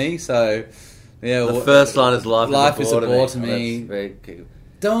bore to me." So, the first line is "Life is a bore to me." That's very cool.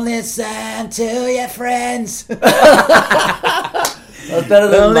 Don't listen to your friends. It was better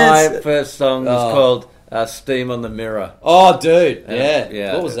than my first song. Was called Steam on the Mirror. Oh, dude.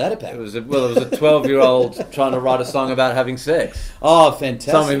 Yeah. What was that about? It was a 12-year-old trying to write a song about having sex. Oh,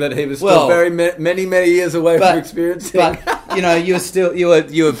 fantastic. Something that he was still very many years away from experiencing. But, you know, you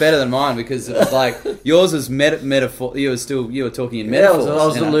were better than mine, because it was like, yours was metaphor. You were talking in metaphors. I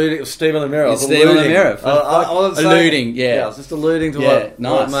was alluding. It was Steam on the Mirror. Steam on the Mirror. I was alluding, I was just alluding to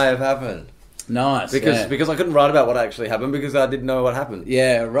what may have happened. Nice, because I couldn't write about what actually happened, because I didn't know what happened.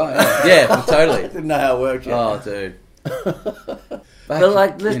 Yeah, right. Yeah, totally. Didn't know how it worked yet. Oh, dude. But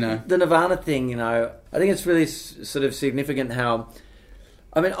like the Nirvana thing, you know, I think it's really sort of significant how,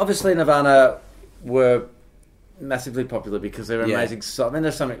 I mean, obviously Nirvana were massively popular because they were amazing songs. I mean,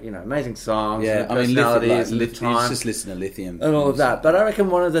 there's some, you know, amazing songs. Yeah, and personalities, you just listen to Lithium and all of that. But I reckon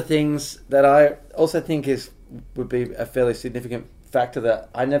one of the things that I also think would be a fairly significant factor that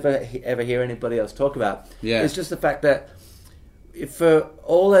I never ever hear anybody else talk about is just the fact that for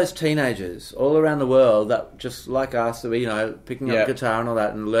all those teenagers all around the world that just like us, you know, picking up guitar and all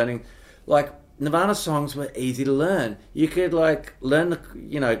that and learning, like Nirvana songs were easy to learn. You could like learn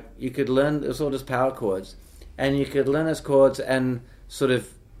you could learn as all just power chords, and you could learn those chords and sort of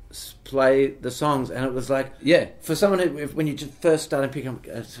play the songs, and it was like, for someone who, when you just first started picking up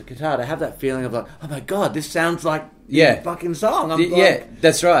a guitar, to have that feeling of like, oh my god, this sounds like the fucking song.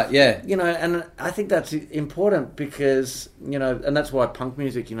 That's right. Yeah, you know, and I think that's important because, you know, and that's why punk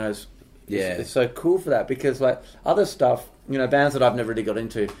music, you know, is so cool for that, because like other stuff, you know, bands that I've never really got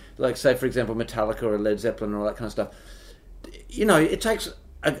into, like say for example Metallica or Led Zeppelin or all that kind of stuff, you know, it takes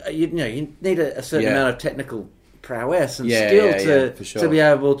you need a certain amount of technical prowess and skill to be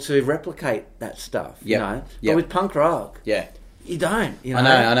able to replicate that stuff. You know, but with punk rock, you don't. You know?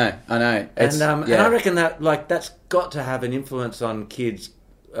 I know. And I reckon that like that's got to have an influence on kids.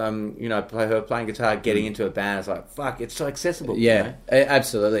 You know, who are playing guitar, getting into a band. It's like, fuck, it's so accessible. Yeah, you know?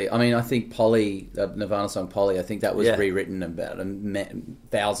 Absolutely. I mean, I think Polly, the Nirvana song Polly, I think that was rewritten about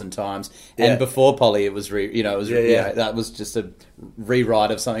 1,000 times. And before Polly, it was that was just a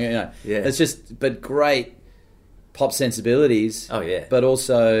rewrite of something. You know, it's just, but great pop sensibilities. Oh yeah. But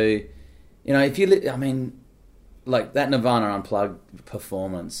also, you know, if you, I mean, like that Nirvana Unplugged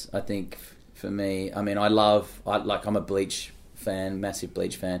performance. I think for me, I mean, I'm a Bleach fan, massive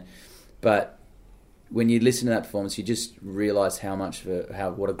Bleach fan, but when you listen to that performance, you just realise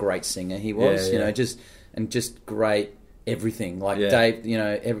what a great singer he was. You know, just great everything. Like Dave, you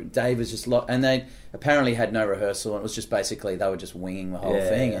know, Dave was just and they apparently had no rehearsal, and it was just basically they were just winging the whole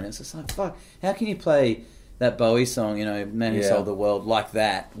thing, and it's just like, fuck, how can you play that Bowie song, you know, Man Who Sold the World, like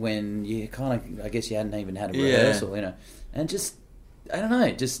that when you kind of, I guess you hadn't even had a rehearsal, you know, and just I don't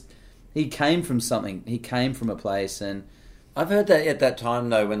know, just he came from something, he came from a place. And I've heard that at that time,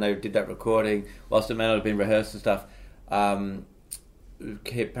 though, when they did that recording, whilst it may not have been rehearsed and stuff,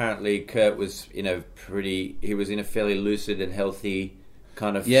 apparently Kurt was in a fairly lucid and healthy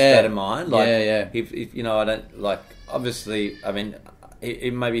kind of state of mind. Like, you know, I don't, like, obviously, I mean,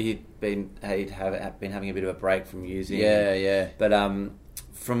 maybe he'd been having a bit of a break from using. But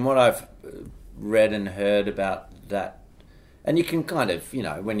from what I've read and heard about that, and you can kind of, you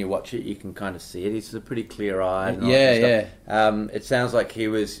know, when you watch it, you can kind of see it. He's pretty clear-eyed. And it sounds like he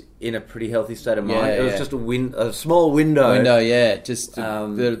was in a pretty healthy state of mind. It was just a small window. Just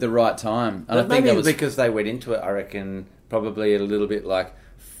the right time. And I think that was because they went into it, I reckon, probably a little bit like,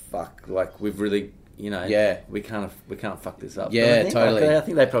 fuck, like we've really, you know, we can't fuck this up. Totally. I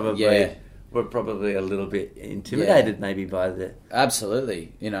think they probably were probably a little bit intimidated maybe by the...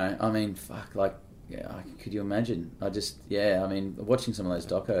 Absolutely. You know, I mean, fuck, like, could you imagine? I mean, watching some of those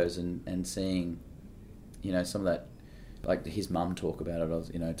docos and seeing, you know, some of that, like his mum talk about it. I was,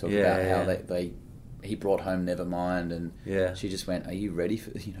 you know, about how he brought home Nevermind, and she just went, "Are you ready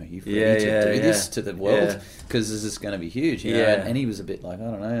for, you know, you ready to do this to the world? Because this is going to be huge." You know? And he was a bit like, I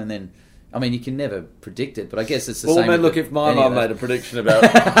don't know, and then. I mean, you can never predict it, but I guess it's the same. Well, look, if my mum made a prediction about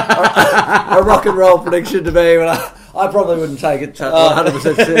a rock and roll prediction to me, I probably wouldn't take it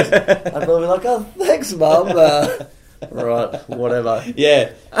 100% serious. I'd probably be like, "Oh, thanks, Mum." Right, whatever.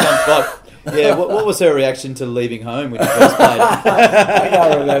 What was her reaction to leaving home when you first played it? I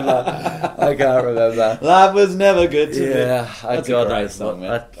can't remember. Life was never good to me. That's a great song,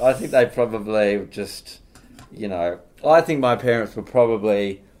 man. I think they probably just, you know, I think my parents were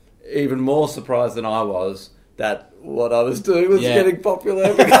probably even more surprised than I was that what I was doing was getting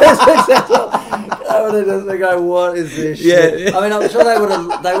popular, because they go, "What is this shit?" I mean, I'm sure they would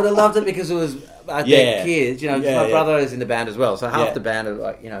have loved it because it was their kids. You know, my brother is in the band as well, so half the band are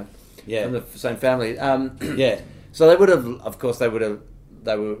like, you know, from the same family. So they would have, of course, they would have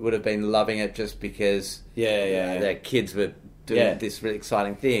been loving it just because their kids were doing this really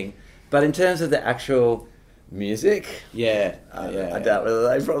exciting thing. But in terms of the actual music, I doubt whether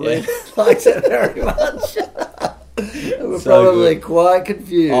they probably liked it very much. They were probably quite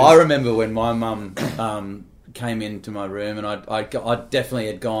confused. I remember when my mum came into my room, and I definitely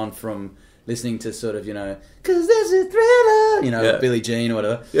had gone from listening to sort of, you know, 'cause there's a thriller, you know, Billie Jean or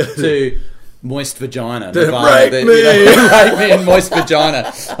whatever, to Moist Vagina. Rape Me! Rape Me and Moist Vagina.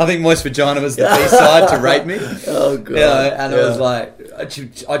 I think Moist Vagina was the B-side to Rape Me. Oh, God. You know, and it was like,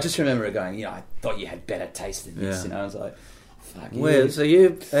 I just remember it going, you know, I thought you had better taste than this. You know, I was like, fuck you. Well, so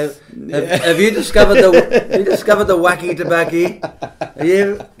you have you discovered the wacky tobacco? Are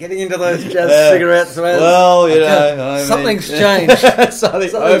you getting into those jazz cigarettes? Well, you know, something's changed.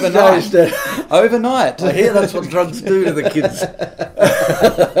 Something's overnight. Overnight. I hear that's what drugs do to the kids.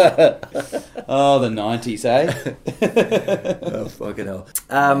 Oh, the 90s, eh? Oh, fucking hell.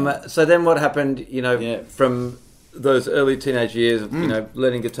 So then what happened, you know, from those early teenage years of, you know,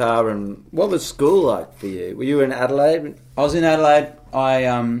 learning guitar, and what was school like for you? Were you in Adelaide? I was in Adelaide. I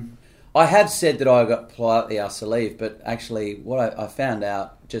have said that I got politely asked to leave, but actually what I found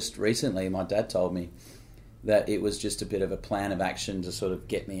out just recently, my dad told me, that it was just a bit of a plan of action to sort of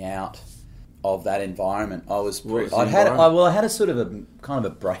get me out of that environment. I had a sort of a kind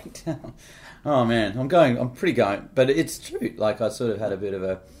of a breakdown. Oh man, I'm pretty going, but it's true. Like I sort of had a bit of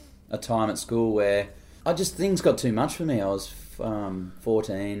a time at school where things got too much for me. I was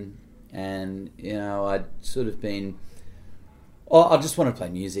 14, and I'd sort of been. Oh, I just wanted to play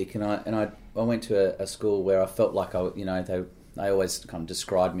music, and I went to a school where I felt like they always kind of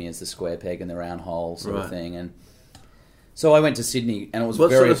described me as the square peg in the round hole sort of thing, and so I went to Sydney, and it was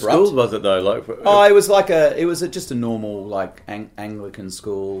very abrupt. What sort of school was it though? It was just a normal like Anglican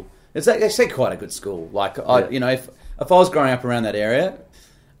school. It's actually quite a good school. Like if I was growing up around that area,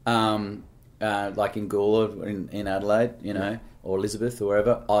 like in Gawler in Adelaide, or Elizabeth or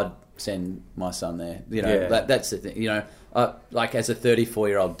wherever, I'd send my son there. That's the thing. Like as a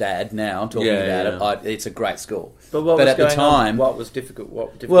 34-year-old dad now talking about it, it's a great school. But at the time, what was difficult?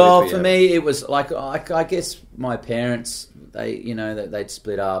 Well, for me, it was like I guess my parents they'd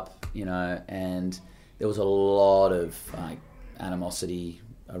split up, and there was a lot of like animosity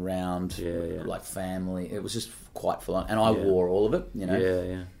around like family. It was just quite full on, and I wore all of it.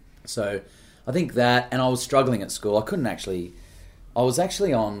 So I think that, and I was struggling at school. I was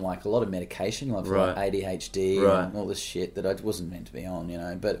actually on like a lot of medication, like for like ADHD and all this shit that I wasn't meant to be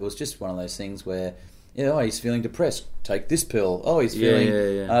on, But it was just one of those things where, he's feeling depressed, take this pill. Oh, he's feeling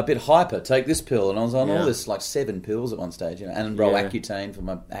a bit hyper, take this pill. And I was on all this like 7 pills at one stage, and Roaccutane for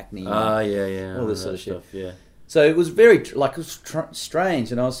my acne. All this sort of shit. Yeah. So it was very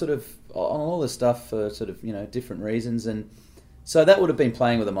strange, and I was sort of on all this stuff for sort of different reasons, and so that would have been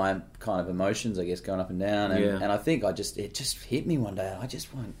playing with my kind of emotions, I guess, going up and down, and I think it just hit me one day. I just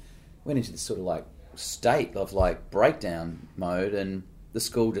went into this sort of like state of like breakdown mode, and the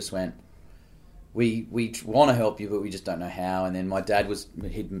school just went, we want to help you, but we just don't know how. And then my dad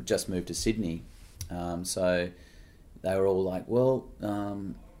he'd just moved to Sydney, so they were all like, well,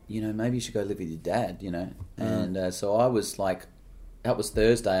 maybe you should go live with your dad, And so I was like, that was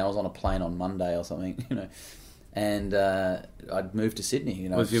Thursday. I was on a plane on Monday or something, And I'd moved to Sydney,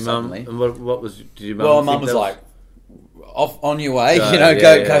 Was your mum? And what was? Did your mum? Well, mum was like, "Off on your way, go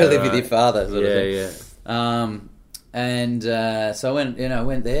live with your father." Sort of thing. And so I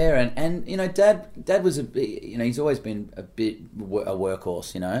went there, and Dad was he's always been a bit a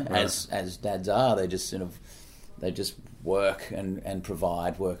workhorse, as dads are. They just they just work and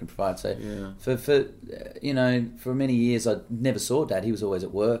provide. So for many years I never saw Dad. He was always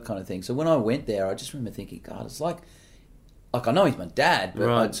at work, kind of thing. So when I went there, I just remember thinking, God, it's like I know he's my dad, but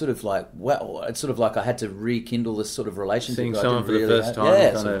I'd sort of like, well, it's sort of like I had to rekindle this sort of relationship. Seeing someone for the first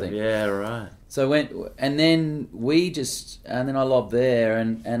time, sort of thing. Yeah, right. So and then I lobbed there,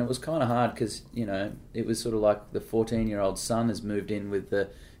 and it was kind of hard because it was sort of like the 14-year-old son has moved in with the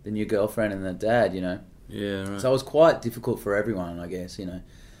new girlfriend and the dad, Yeah, right. So it was quite difficult for everyone, I guess,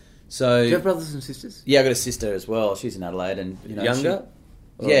 So do you have brothers and sisters? Yeah, I got a sister as well. She's in Adelaide, and younger.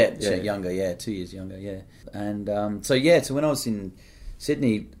 Younger. Yeah, 2 years younger. Yeah, and so when I was in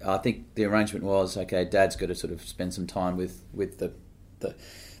Sydney, I think the arrangement was okay. Dad's got to sort of spend some time with the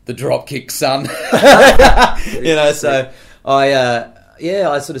dropkick son. So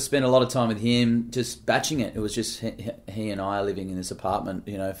I sort of spent a lot of time with him, just batching it. It was just he and I living in this apartment,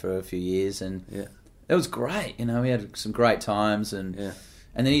 for a few years, and it was great. We had some great times, and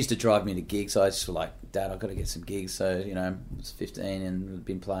then he used to drive me to gigs. So I just was like, Dad, I've got to get some gigs. So I was 15 and had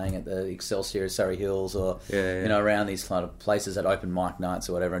been playing at the Excelsior, Surrey Hills, or around these kind of places at open mic nights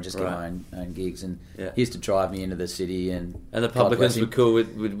or whatever, and just get my own gigs. And he used to drive me into the city, and the publicans were cool.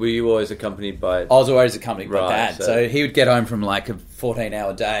 Were you always accompanied by? I was always accompanied by Dad. So he would get home from like a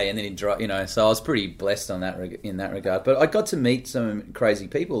 14-hour day, and then he'd drive. So I was pretty blessed in that regard. But I got to meet some crazy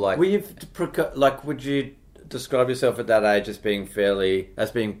people. Like, were you would you describe yourself at that age as being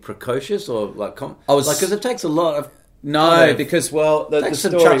precocious, or like because it takes a lot of because the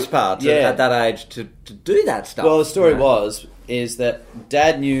some story, chuck's part at that age to do that stuff. Well, the story is that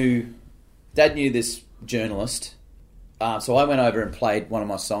Dad knew this journalist, so I went over and played one of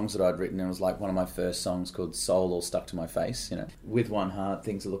my songs that I'd written. And it was like one of my first songs called "Soul All Stuck to My Face." With one heart,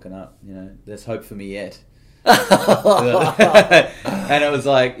 things are looking up. There's hope for me yet. And it was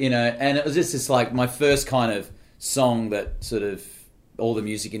like, and it was just this like my first kind of song that sort of all the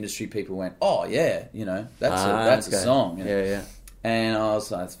music industry people went, oh yeah, that's a song. And I was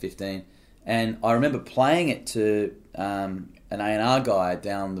like 15, and I remember playing it to an A&R guy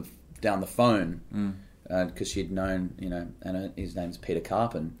down the phone because she'd known, and his name's Peter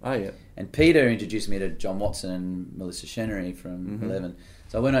Carpin. Oh yeah. And Peter introduced me to John Watson and Melissa Chenery from 11.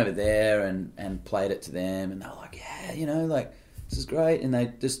 So I went over there and played it to them, and they were like, yeah, this is great. And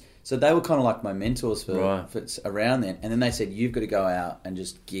they just, So they were kind of like my mentors for around then. And then they said, you've got to go out and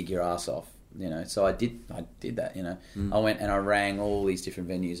just gig your ass off, you know. So I did that, you know. I went and I rang all these different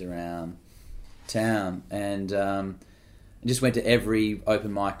venues around town, and just went to every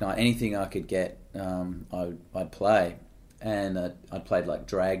open mic night. Anything I could get, I'd play. And I played like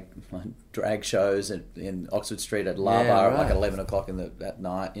drag shows in Oxford Street at La Bar at like 11 o'clock at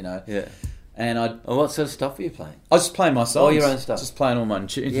night, you know. Yeah. And what sort of stuff were you playing? I was just playing my songs. All your own stuff? Just playing all my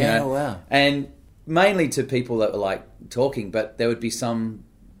tunes. Yeah, you know? wow. And mainly to people that were like talking, but there would be some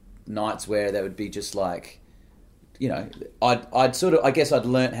nights where there would be just like, you know, I'd sort of, I guess I'd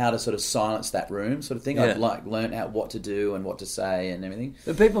learnt how to sort of silence that room sort of thing. I'd like learnt out what to do and what to say and everything.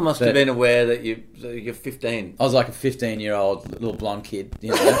 But people must have been aware that you're 15. I was like a 15-year-old little blonde kid,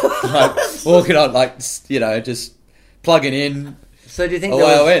 you know, like walking on, like, you know, just plugging in. So do you think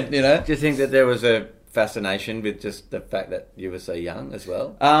I went, you know? Do you think that there was a fascination with just the fact that you were so young as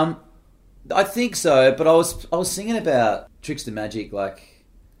well? I think so, but I was singing about tricks to magic, like,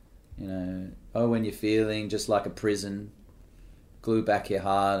 you know, oh, when you're feeling just like a prison, glue back your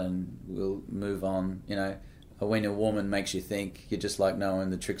heart and we'll move on, you know. Or when a woman makes you think, you're just like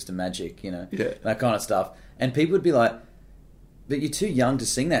knowing the tricks to magic, you know, that kind of stuff. And people would be like, but you're too young to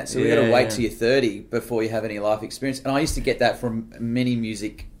sing that, so we've got to wait till you're 30 before you have any life experience. And I used to get that from many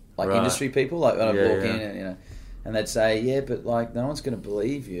music industry people, like when I'd walk in and, you know, and they'd say, yeah, but like no one's going to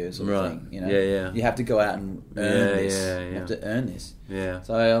believe you sort of thing, you know. You have to go out and earn this. You have to earn this.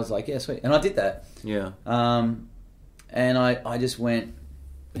 So I was like, yeah, sweet. And I did that. And I just went,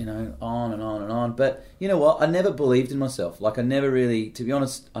 you know, on and on and on. But you know what? I never believed in myself. Like I never really, to be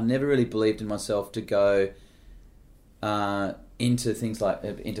honest, I never really believed in myself to go into things like,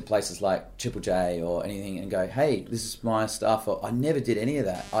 into places like Triple J or anything and go, hey, this is my stuff. Or I never did any of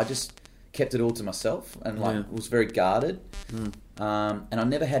that. I just kept it all to myself and was very guarded. And I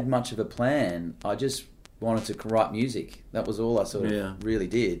never had much of a plan. I just wanted to write music. That was all I sort of really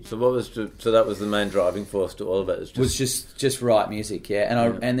did. So that was the main driving force to all of it? Was just write music,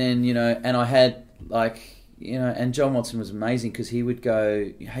 And then, you know, and I had like, you know, and John Watson was amazing because he would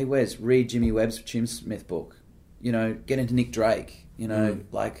go, hey Wes, read Jimmy Webb's Jim Smith book. You know, get into Nick Drake, you know,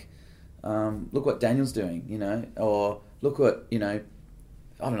 like, look what Daniel's doing, you know, or look what, you know,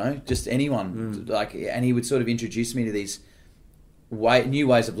 I don't know, just anyone, like, and he would sort of introduce me to these new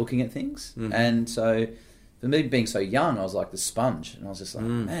ways of looking at things. And so, for me being so young, I was like the sponge, and I was just like,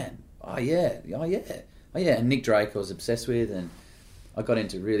 man, oh yeah, and Nick Drake I was obsessed with, and I got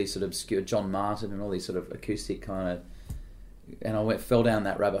into really sort of obscure John Martin and all these sort of acoustic kind of, and I fell down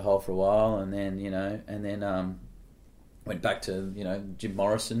that rabbit hole for a while, and then, you know, went back to, you know, Jim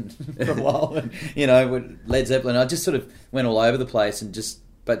Morrison for a while, and, you know, with Led Zeppelin. I just sort of went all over the place and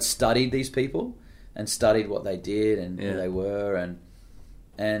but studied these people and studied what they did and who they were, and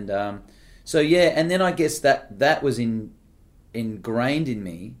so and then I guess that was ingrained in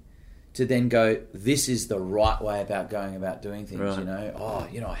me to then go, this is the right way about going about doing things, you know. Oh,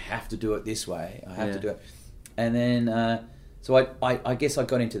 you know, I have to do it this way. I have to do it, and then so I guess I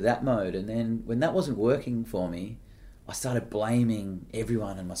got into that mode, and then when that wasn't working for me, I started blaming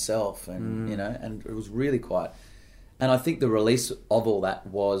everyone and myself, and you know, and it was really quite. And I think the release of all that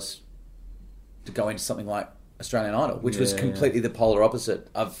was to go into something like Australian Idol, which was completely the polar opposite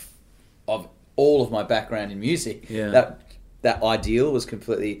of all of my background in music. That ideal was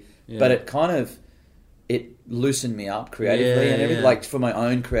completely, but it kind of loosened me up creatively and everything, like for my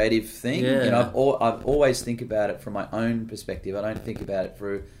own creative thing. You know, I've always think about it from my own perspective. I don't think about it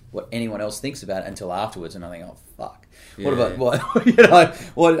through what anyone else thinks about it until afterwards, and I think, oh fuck, what about what, you know,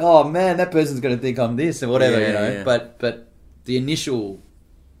 what? Oh man, that person's going to think I'm this and whatever, you know. But the initial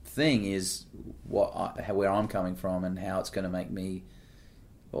thing is where I'm coming from and how it's going to make me,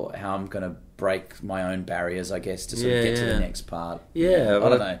 or how I'm going to break my own barriers, I guess, to sort of get to the next part. I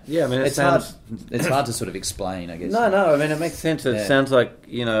don't know. Yeah, I mean, it's hard to sort of explain, I guess. No, I mean, it makes sense. It sounds like,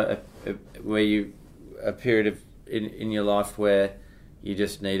 you know, a period of in your life where you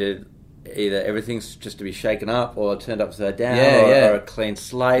just needed either everything's just to be shaken up or turned upside down or a clean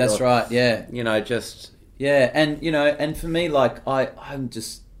slate. That's right, You know, just... Yeah, and, you know, and for me, like, I'm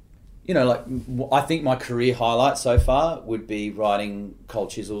just... You know, like, I think my career highlight so far would be writing Cold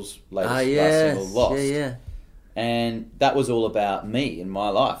Chisel's last single, Lost. And that was all about me and my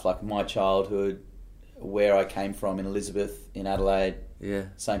life, like my childhood, where I came from in Elizabeth, in Adelaide,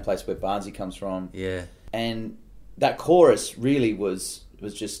 same place where Barnsley comes from. And that chorus really was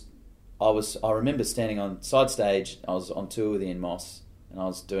just... I remember standing on side stage. I was on tour with Ian Moss, and I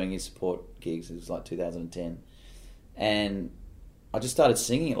was doing his support gigs. It was like 2010, and I just started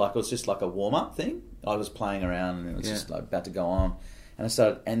singing it like it was just like a warm up thing. I was playing around, and it was just like about to go on,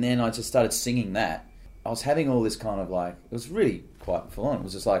 and then I just started singing that. I was having all this kind of like, it was really quite full on. It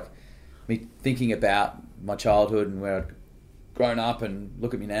was just like me thinking about my childhood and where I'd grown up, and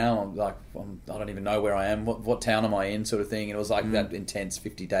look at me now. I'm like, I don't even know where I am. What town am I in, sort of thing. And it was like that intense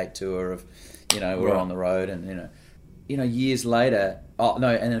 50-date tour of, we're on the road, and years later. Oh no,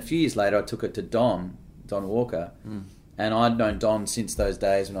 and then a few years later, I took it to Don Walker, and I'd known Don since those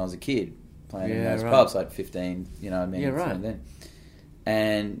days when I was a kid playing in those pubs, like 15. Then,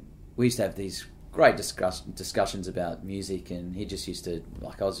 and we used to have these great discussions about music, and he just used to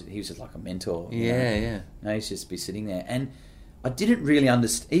he was just like a mentor. And I used to just be sitting there, and I didn't really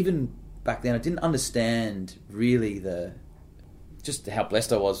understand, even back then, I didn't understand really just how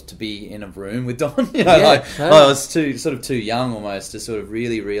blessed I was to be in a room with Don. I was too young almost to sort of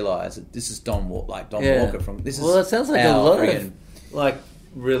really realise that this is Don Walker from this. Well, it sounds like a lot of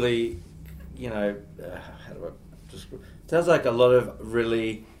really, how do I describe? It sounds like a lot of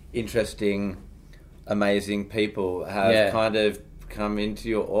really interesting, amazing people have kind of come into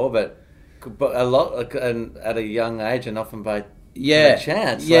your orbit, but a lot and at a young age, and often by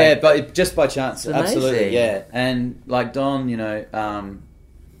chance. Yeah, but just by chance, absolutely. Yeah, and like Don,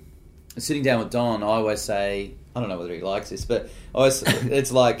 sitting down with Don, I always say, I don't know whether he likes this, but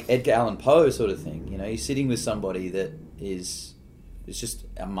it's like Edgar Allan Poe sort of thing. You're sitting with somebody that is just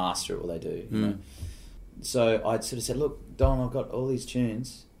a master at what they do. So I sort of said, look, Don, I've got all these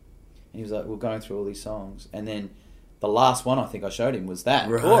tunes. And he was like, we're going through all these songs. And then the last one I think I showed him was that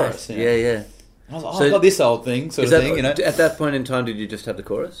chorus. Yeah. And I was like, I've got this old thing, sort of thing. At that point in time, did you just have the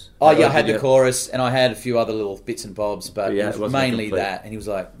chorus? Oh, yeah, I had the chorus, and I had a few other little bits and bobs, but it was mainly that. And he was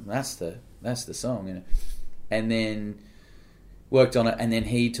like, that's the song, And then worked on it, and then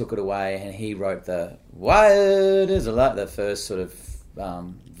he took it away, and he wrote the "Wired is a Light," the first sort of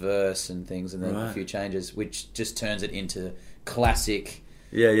verse and things, and then a few changes, which just turns it into classic.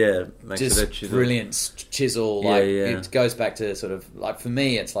 Makes just it a chisel. Brilliant chisel. It goes back to sort of like, for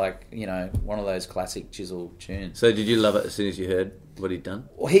me, it's like one of those classic chisel tunes. So did you love it as soon as you heard what he'd done?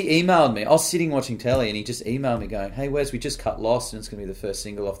 Well, he emailed me. I was sitting watching telly, and he just emailed me going, "Hey Wes, we just cut Lost, and it's going to be the first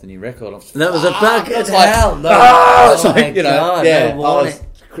single off the new record." That was a bug as hell. No, God,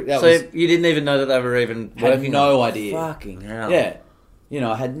 yeah. So you didn't even know that they were even working? Had no idea. Fucking hell. Yeah.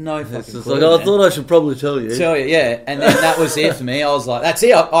 I had no fucking clue. Like, I thought I should probably tell you. Yeah. And then that was it for me. I was like, that's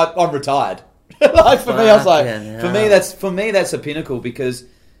it. I'm retired. For me, I was like, for me, that's a pinnacle, because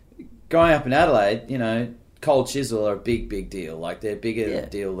growing up in Adelaide, Cold Chisel are a big, big deal. Like, they're bigger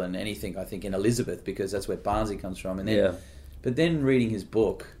deal than anything, I think, in Elizabeth, because that's where Barnsley comes from. And then, but then reading his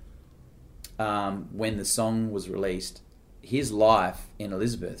book, when the song was released, his life in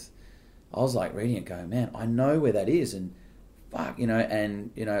Elizabeth, I was like reading it going, man, I know where that is, and fuck,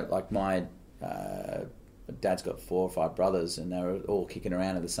 like my dad's got 4 or 5 brothers, and they were all kicking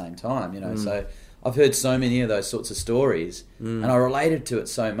around at the same time, so I've heard so many of those sorts of stories, and I related to it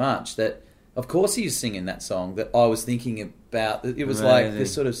so much that, of course, he was singing that song that I was thinking about. It was like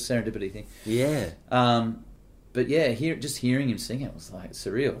this sort of serendipity thing. Yeah. But yeah, just hearing him sing it was like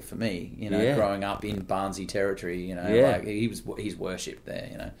surreal for me, growing up in Barnsley territory, like he's worshipped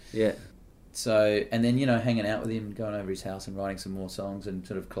there, Yeah. So, and then, hanging out with him, going over his house and writing some more songs, and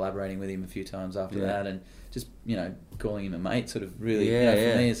sort of collaborating with him a few times after that, and just, calling him a mate, sort of really,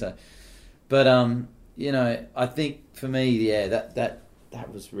 for me. So, but, I think for me, that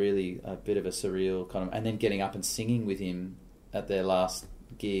was really a bit of a surreal kind of, and then getting up and singing with him at their last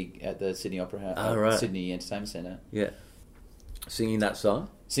gig at the Sydney Opera House, Sydney Entertainment Centre. Yeah. Singing that song?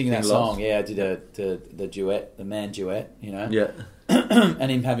 Singing that song, I did the duet, the man duet, Yeah. And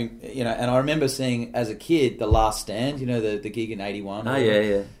him having, and I remember seeing as a kid The Last Stand, the gig in 81. Oh,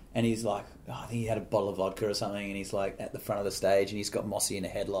 yeah. And he's like, I think he had a bottle of vodka or something, and he's like at the front of the stage, and he's got Mossy in a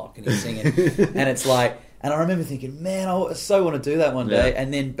headlock, and he's singing. And it's like, and I remember thinking, man, I so want to do that one day.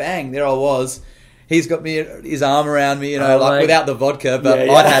 And then bang, there I was. He's got his arm around me, without the vodka, but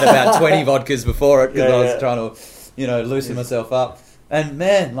I'd had about 20 vodkas before it, because I was trying to, loosen myself up. And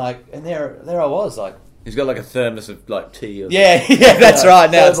man, and there I was, like. He's got like a thermos of like tea. That's right.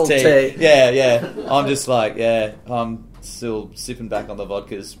 Now it's tea. Yeah. I'm just like, I'm still sipping back on the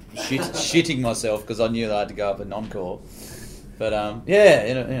vodkas, shitting myself because I knew that I had to go up an encore. But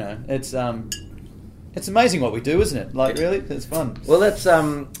it's amazing what we do, isn't it? Like, really, it's fun. Well, let's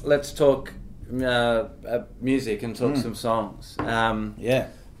talk music and talk some songs. Why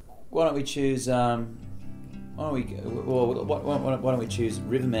don't we choose? Why don't we choose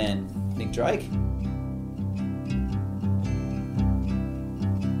Riverman, Nick Drake?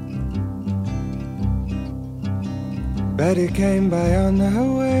 Betty came by on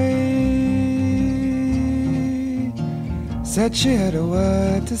her way, said she had a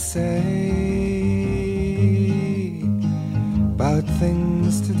word to say about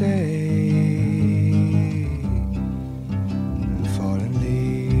things today and fallen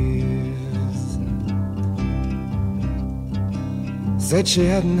leaves. Said she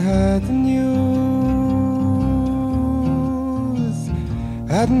hadn't heard the news,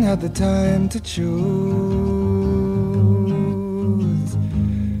 hadn't had the time to choose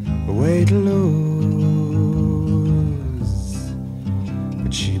a way to lose,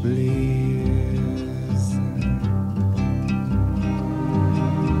 but she believes.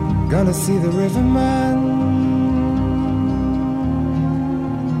 Gonna see the riverman,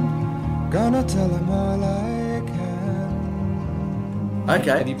 gonna tell him all I can.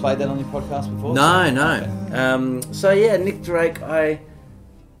 Okay. Have you played that on your podcast before? No. So yeah, Nick Drake. I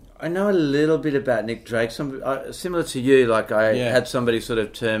know a little bit about Nick Drake. Similar to you, like I had somebody sort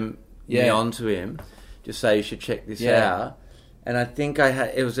of turn me on to him, just say you should check this out. And I think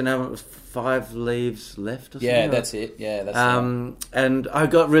it was an album with 5 Leaves Left or something. Yeah, that's it. Yeah, that's and I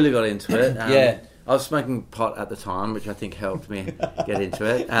really got into it. Yeah. I was smoking pot at the time, which I think helped me get into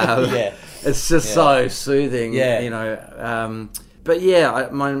it. Yeah. It's just so soothing, Yeah. you know. But yeah,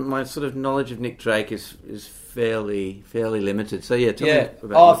 my sort of knowledge of Nick Drake is fairly limited. So yeah, tell me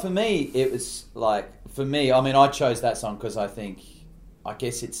about for me, it was like, I mean, I chose that song because I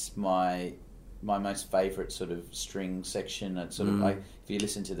guess it's my most favourite sort of string section. It's sort of like, if you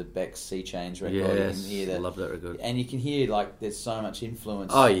listen to the Beck's Sea Change record, you can hear that. I love that record. And you can hear, like, there's so much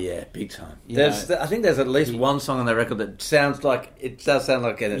influence. Oh yeah, big time. I think there's at least one song on that record that sounds like, it does sound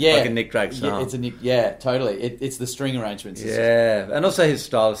like a Nick Drake song. Yeah, totally. It's the string arrangements. And also his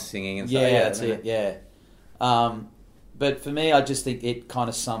style of singing and stuff. Yeah, that's it. Yeah. But for me, I just think it kind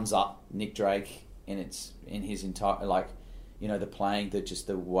of sums up Nick Drake in his entire, like, you know, the playing, just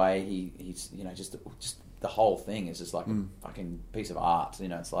the way he's, you know, just the whole thing is just like a fucking piece of art. You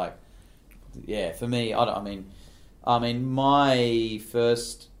know, it's like, yeah, for me, I mean, my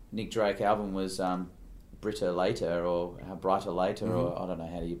first Nick Drake album was Brighter Later, or Brighter Later, or I don't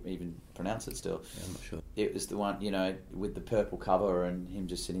know how to even pronounce it still. Yeah, I'm not sure. It was the one, you know, with the purple cover and him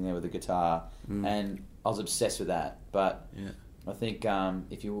just sitting there with the guitar, and I was obsessed with that. But I think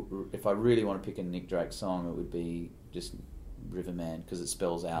if I really want to pick a Nick Drake song, it would be just Riverman, because it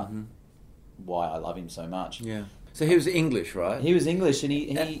spells out why I love him so much. Yeah. So he was English, right? He was English, and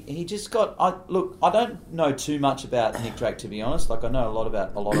he just got. I don't know too much about Nick Drake, to be honest. Like, I know a lot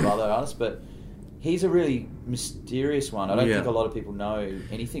about a lot of other artists, but he's a really mysterious one. I don't think a lot of people know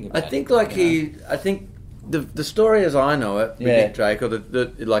anything about him. I think the story as I know it with Nick Drake, or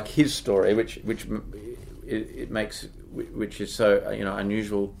the like his story, which it makes, which is so, you know,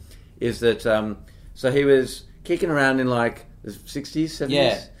 unusual, is that so he was kicking around in like the 60s, 70s.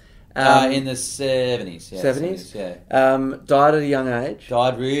 Yeah. In the 70s. Yeah, 70s? Yeah. Died at a young age.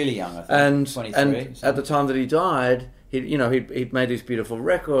 Died really young, I think. And 23. And at the time that he died, he'd made these beautiful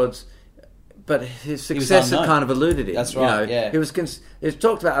records, but his success had kind of eluded him. That's right. You know? He was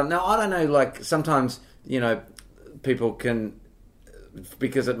talked about. Now, I don't know. Like, sometimes, you know, people can,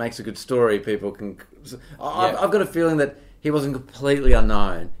 because it makes a good story, people can. I've got a feeling that he wasn't completely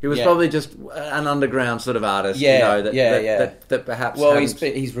unknown. He was probably just an underground sort of artist. Yeah, you know, that perhaps. Well,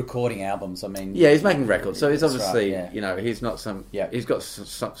 he's recording albums. I mean, he's making records, so he's obviously, you know, he's not some. Yeah. He's got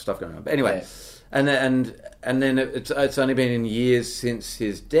some stuff going on. But anyway, and then it's only been in years since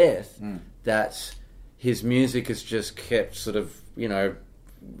his death that his music has just kept sort of, you know,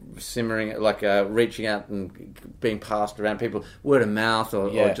 simmering, like reaching out and being passed around people, word of mouth,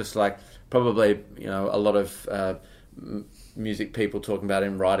 or just like probably, you know, a lot of music people talking about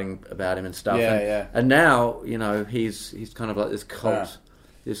him, writing about him and stuff. And now, you know, he's kind of like this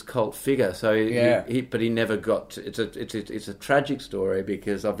cult figure. So but he never got to, it's a tragic story,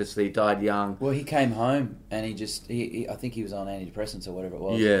 because obviously he died young. Well, he came home and he I think he was on antidepressants or whatever it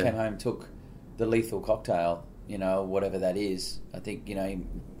was. He came home, took the lethal cocktail, you know, whatever that is. I think, you know,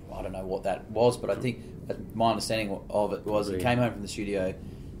 I don't know what that was, but I think my understanding of it was he came home from the studio,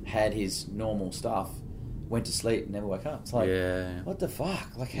 had his normal stuff, went to sleep, and never woke up. It's like, what the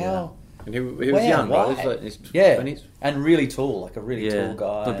fuck? Like, how? And he was young, right? He was like in his 20s. And really tall, like a really tall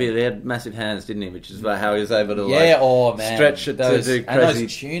guy. But he had massive hands, didn't he? Which is how he was able to stretch it those, to do crazy. And those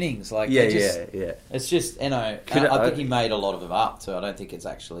tunings, like, it's just, you know, I think he made a lot of them up, so I don't think it's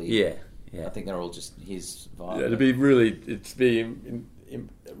actually... I think they're all just his vibe. It'd be really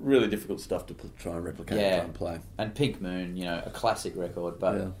difficult stuff to try and replicate and try and play. And Pink Moon, you know, a classic record,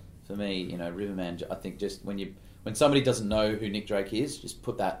 but for me, you know, Riverman, I think just when somebody doesn't know who Nick Drake is, just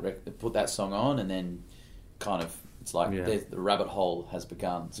put that song on, and then kind of, it's like the rabbit hole has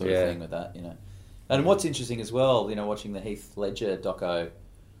begun, sort of thing with that, you know. And what's interesting as well, you know, watching the Heath Ledger doco,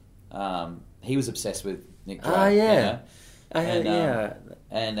 he was obsessed with Nick Drake. Oh, yeah. You know?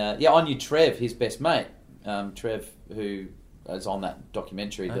 I knew Trev, his best mate. Trev, who is on that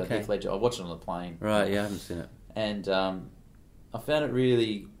documentary, the Heath Ledger. I watched it on the plane. Right, yeah, I haven't seen it. And I thought it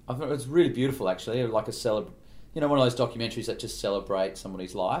was really beautiful, actually. Like one of those documentaries that just celebrate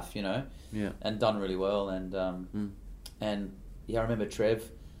somebody's life, you know. Yeah. And done really well. And I remember Trev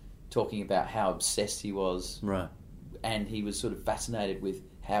talking about how obsessed he was. Right. And he was sort of fascinated with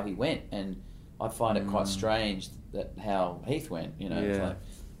how he went. And I find it quite strange that how Heath went, you know. Yeah. It's like,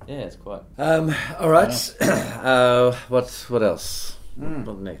 it's quite... all right. What else?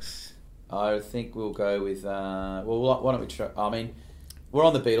 What next? I think we'll go with... why don't we try... I mean, we're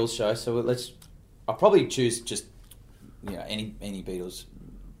on the Beatles show, so I'll probably choose just, you know, any Beatles.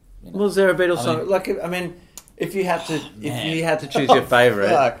 You know. Was there a Beatles song? If you had to choose your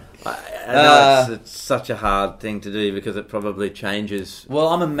favourite... I know it's such a hard thing to do because it probably changes. Well,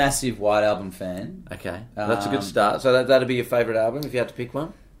 I'm a massive White Album fan. Okay, that's a good start. So that'd be your favourite album if you had to pick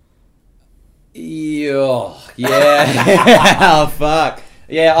one? Yeah. Oh, fuck.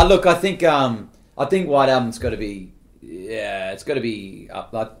 Yeah, I think White Album's got to be... Yeah, it's got to be...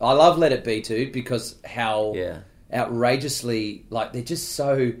 I love Let It Be too because how outrageously... Like, they're just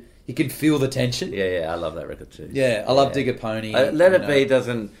so... You can feel the tension. Yeah, I love that record too. Yeah, I love Dig a Pony. Let It Be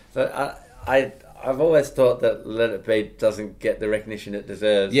doesn't... I've always thought that Let It Be doesn't get the recognition it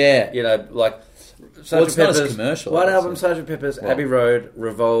deserves. Yeah. You know, like... It's not as commercial. White Album, Sgt. Pepper's, Abbey Road,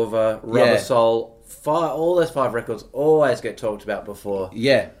 Revolver, Rubber Soul... all those 5 records always get talked about before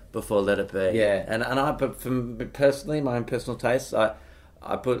Let It Be. Yeah. But for me personally, my own personal taste, I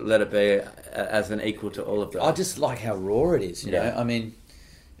put Let It Be as an equal to all of them. I just like how raw it is, you know? I mean...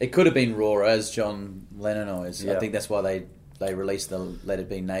 It could have been raw as John Lennon always. I think that's why they released the Let It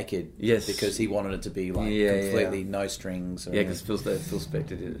Be Naked. Yes. Because he wanted it to be like completely no strings. Because Phil Spector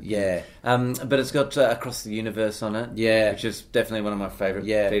did it. Yeah. But it's got Across the Universe on it. Yeah. Which is definitely one of my favourite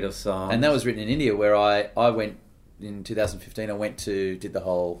Beatles songs. And that was written in India where I went in 2015. I did the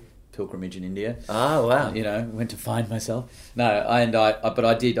whole pilgrimage in India. Oh, wow. You know, went to find myself. No, but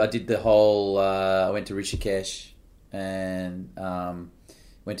I did the whole, I went to Rishikesh and...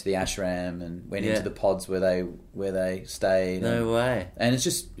 went to the ashram and went into the pods where they stayed. No way. And it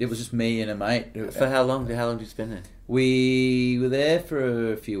was just me and a mate. For how long? How long did you spend there? We were there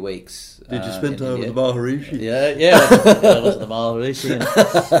for a few weeks. Did you spend time with the Maharishi? Yeah. I was the Maharishi.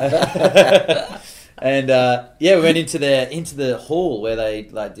 And we went into the hall where they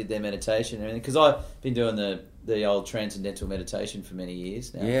did their meditation and everything. Because I've been doing the old transcendental meditation for many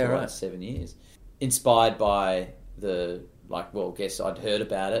years now. Yeah, for right. Like 7 years. Inspired by I guess I'd heard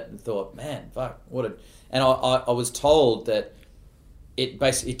about it and thought, man, fuck, and I was told that it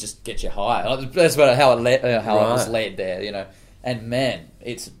basically just gets you high. That's how I was led there, you know. And man,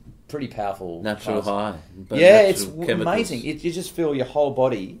 it's pretty powerful. Natural high. It's amazing. You just feel your whole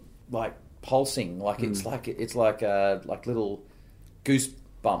body like pulsing, like it's like little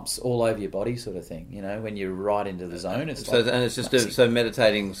goosebumps all over your body, sort of thing. You know, when you're right into the zone. So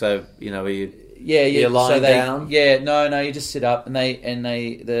meditating. So you know, you're lying down. Yeah, no, you just sit up, and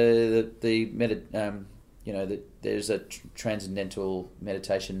there's a transcendental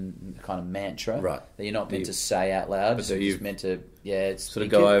meditation kind of mantra that you're not meant to say out loud. But so you're just meant to it's sort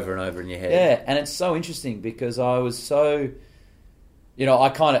of go over and over in your head. Yeah, and it's so interesting because I was so. You know, I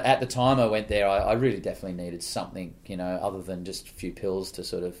kind of, at the time I went there, I really definitely needed something, you know, other than just a few pills to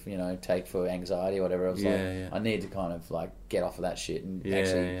sort of, you know, take for anxiety or whatever. I was I need to kind of like get off of that shit and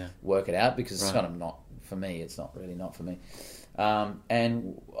actually work it out because it's kind of not for me. It's not really not for me.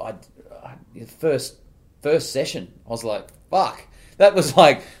 And first session, I was like, fuck. That was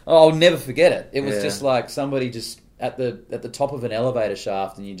like, I'll never forget it. It was just like somebody just at the top of an elevator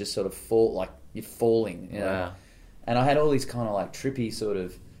shaft and you just sort of fall, like you're falling, you know. Wow. And I had all these kind of like trippy sort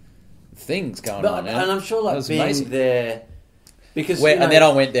of things going on. And I'm sure like being amazing. There... Because and then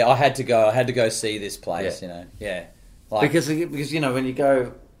I went there. I had to go see this place, you know. Yeah. Like, because you know, when you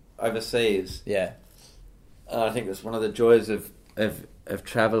go overseas... Yeah. I think that's one of the joys of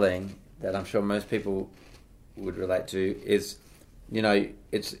travelling that I'm sure most people would relate to is, you know,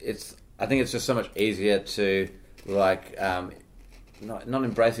 it's I think it's just so much easier to like... not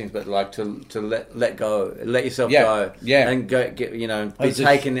embracing, but like to let go, let yourself go, and go get be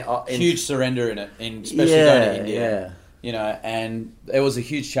taken in huge surrender in it, especially going to India, you know, and it was a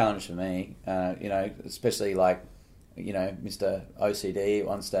huge challenge for me, you know, especially like, you know, Mr. OCD at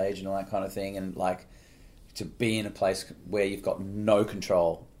one stage and all that kind of thing, and like to be in a place where you've got no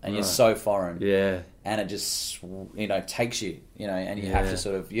control and you're so foreign. Yeah. And it just, takes you, and you have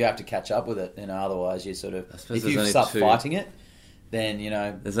to you have to catch up with it, otherwise you sort of, if you start fighting it, then,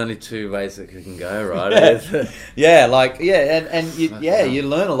 There's only two ways that it can go, right? You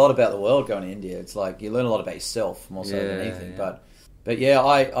learn a lot about the world going to India. It's like, you learn a lot about yourself more so than anything, but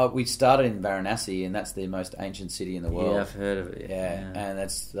we started in Varanasi, and that's the most ancient city in the world. Yeah, I've heard of it. And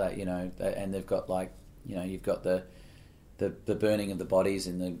that's, and they've got you've got the burning of the bodies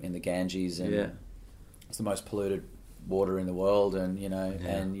in the Ganges, and it's the most polluted water in the world, and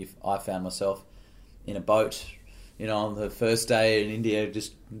I found myself in a boat, on the first day in India,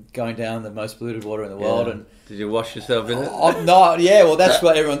 just going down the most polluted water in the world. And did you wash yourself in it? Well, that's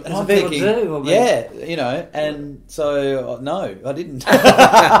what everyone. And I'm thinking, do, and so no, I didn't.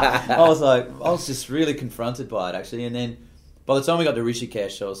 I was just really confronted by it, actually, and then by the time we got to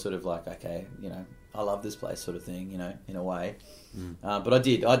Rishikesh, I was sort of like, okay, I love this place, sort of thing, in a way. But I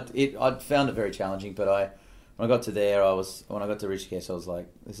found it very challenging. But when I got to Rishikesh, I was like,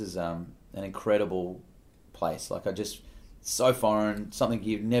 this is an incredible place. Like, so foreign, something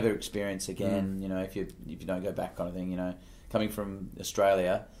you'd never experience again. If you don't go back, kind of thing. Coming from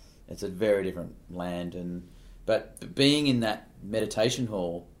Australia, it's a very different land. But being in that meditation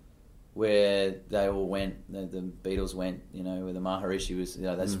hall where they all went, the Beatles went, where the Maharishi was,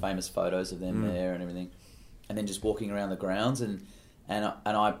 those famous photos of them there and everything, and then just walking around the grounds, and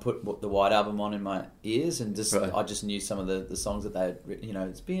I put the White Album on in my ears, and I just knew some of the songs that they had written,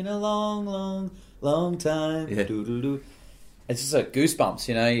 it's been a long, long, long time. Doo-doo-doo. It's just like goosebumps,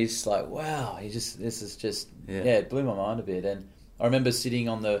 you're just like, wow, it blew my mind a bit. And I remember sitting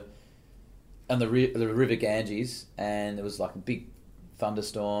on the river Ganges, and there was like a big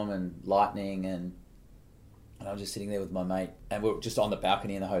thunderstorm and lightning, and I was just sitting there with my mate, and we were just on the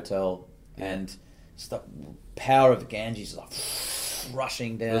balcony in the hotel, and just the power of the Ganges like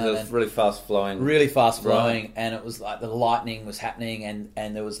rushing down. It was really fast flowing. Right. And it was like the lightning was happening,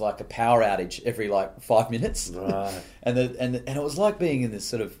 and there was like a power outage every like 5 minutes. Right. and it was like being in this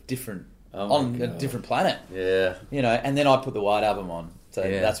sort of different a different planet. Yeah. And then I put the White Album on. So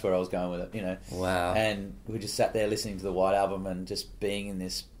that's where I was going with it, Wow. And we just sat there listening to the White Album and just being in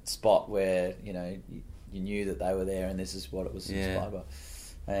this spot where, you knew that they were there, and this is what it was inspired by.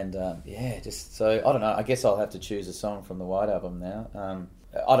 And, so, I don't know, I guess I'll have to choose a song from the White Album now.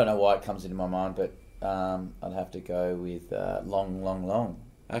 I don't know why it comes into my mind, but I'd have to go with Long, Long, Long.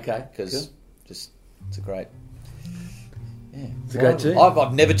 Okay, because it's a great... Yeah. It's a great tune.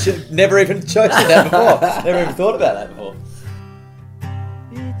 I've never even chosen that before. Never even thought about that before.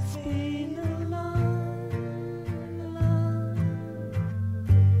 It's been a long, long,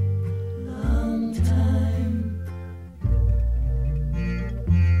 long time.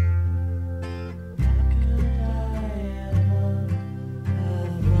 Could I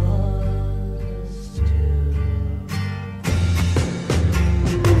ever have lost you?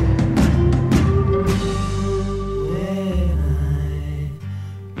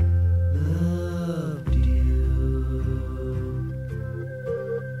 When I loved you.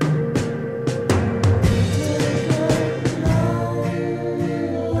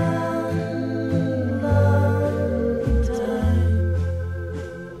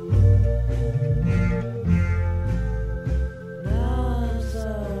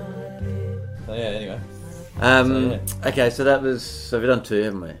 Okay, so that was... So we've done two,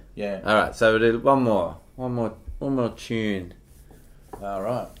 haven't we? Yeah. All right, so we'll do one more tune. All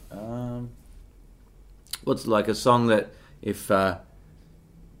right. What's like a song that if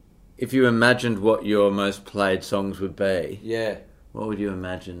you imagined what your most played songs would be, what would you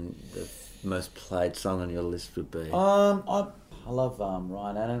imagine the most played song on your list would be? I love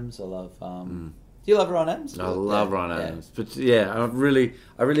Ryan Adams. I love. Do you love Ryan Adams? I love Ryan Adams, but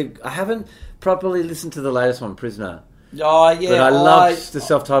I haven't properly listened to the latest one, Prisoner. Oh yeah, but I loved the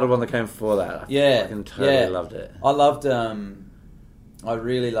self-titled one that came before that. I fucking totally loved it. I loved. I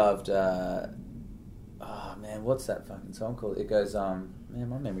really loved. What's that fucking song called? It goes. Man,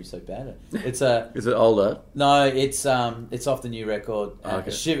 my memory's so bad. It's Is it older? No, it's off the new record.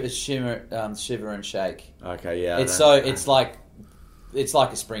 Okay. Shiver and Shake. Okay, yeah. It's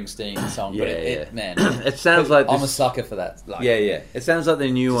like a Springsteen song, but it sounds like I'm a sucker for that. Like, it sounds like the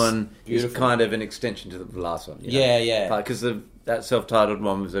new one is kind of an extension to the last one. Because that self-titled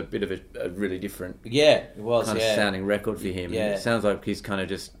one was a bit of a really different, it was kind of sounding record for him. Yeah, it sounds like he's kind of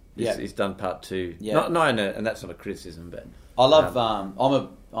just he's done part two. Yeah, and that's not a criticism, but I love.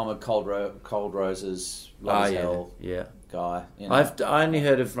 I'm a Cold Roses Love as Hell guy. I only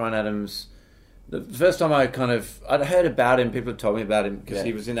heard of Ryan Adams. The first time I'd heard about him, people had told me about him because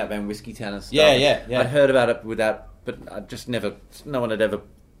he was in that band Whiskey Town and stuff. Yeah. I'd heard about it but I just never, no one had ever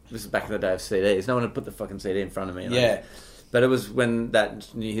this is back in the day of CDs. No one had put the fucking CD in front of me. Yeah. But it was when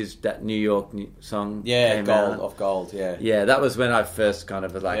that New York song came Gold out. off Gold. Yeah. Yeah, that was when I first kind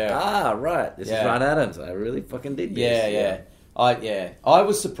of was like, right, this is Yeah. Ryan Adams. I really fucking did this. Yeah. I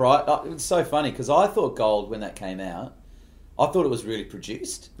was surprised. It was so funny because I thought Gold, when that came out, I thought it was really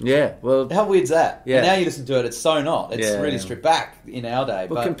produced. Yeah, well, How weird's that? Yeah. And now you listen to it, it's so not. It's Yeah. really stripped back in our day.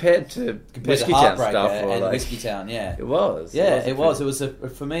 well, but compared to Whiskey to Town Heartbreaker stuff, or and like, Whiskey Town, yeah. it was. Yeah, it was. pretty- It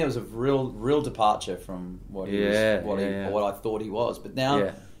was for me. It was a real departure from what he Yeah, was, yeah. what I thought he was. But now,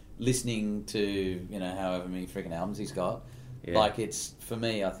 Yeah. listening to however many freaking albums he's got, Yeah. like it's for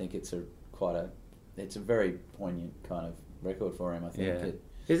me. I think it's a very poignant kind of record for him. I think. Yeah.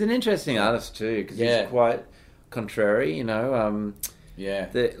 He's an interesting artist too, because Yeah. he's quite contrary, Yeah.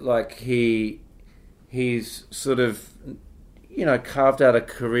 Like he's sort of, carved out a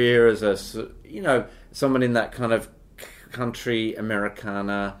career as someone in that kind of country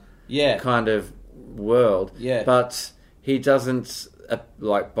Americana Yeah. kind of world. Yeah. But he doesn't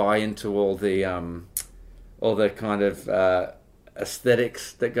buy into all the kind of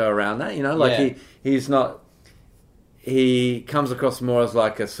aesthetics that go around that. Yeah. He's not. He comes across more as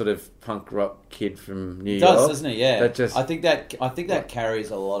like a sort of punk rock kid from New York. Doesn't he? Yeah. That just I think that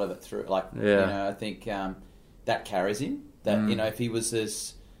carries a lot of it through. Like, Yeah. I think that carries him. That if he was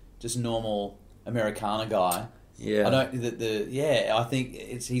this just normal Americana guy, yeah. I don't. I think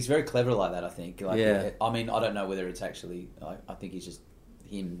he's very clever like that. I think. Like, Yeah. I mean, I don't know whether it's actually. I think he's just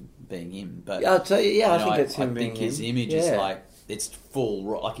him being him. But Yeah, I'll tell you. Yeah, I think it's him I being think his him. image Yeah. is like it's full.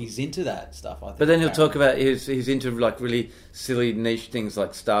 Like he's into that stuff. I think. But then he'll talk about he's into like really silly niche things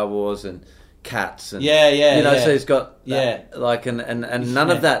like Star Wars and cats and Yeah. so he's got that, Yeah. like and none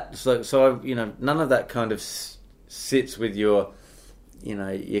of that none of that kind of sits with your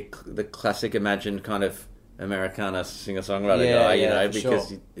the classic imagined kind of Americana singer-songwriter guy, for because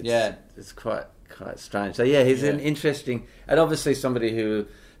sure. it's quite strange. So yeah, he's an interesting, and obviously somebody who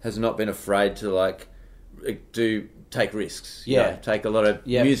has not been afraid to take risks. Take a lot of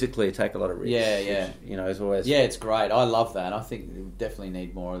musically take a lot of risks. Yeah. Which, is always Yeah, it's great. I love that. I think we definitely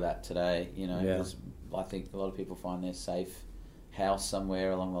need more of that today. Yeah. Because I think a lot of people find their safe house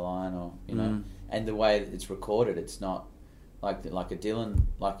somewhere along the line, or and the way it's recorded, it's not like a Dylan.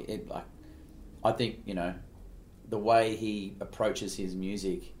 I think the way he approaches his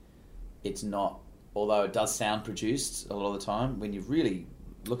music, it's not. Although it does sound produced a lot of the time, when you really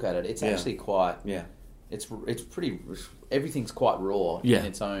look at it, it's actually quite. Yeah. It's pretty. Everything's quite raw in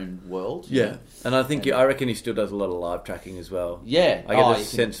its own world. Yeah, and I think I reckon he still does a lot of live tracking as well. Yeah, I get the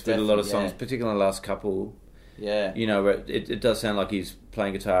sense with a lot of songs, yeah. particularly the last couple. Yeah, where it does sound like he's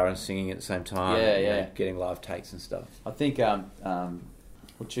playing guitar and singing at the same time. Yeah. Getting live takes and stuff. I think we'll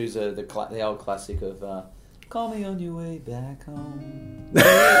choose the old classic of "Call Me on Your Way Back Home." I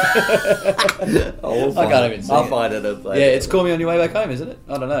can't even sing I'll it. find it. Yeah, it's "Call Me on Your Way Back Home," isn't it?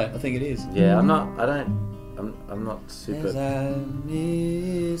 I don't know. I think it is. Yeah, I'm not super. As I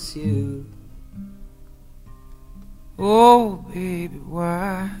miss you. Oh, baby,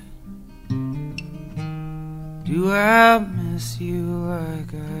 why do I miss you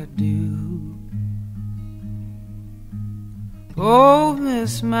like I do? Oh,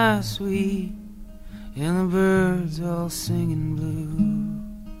 miss my sweet, and the birds all singing blue.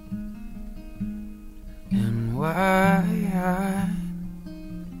 And why,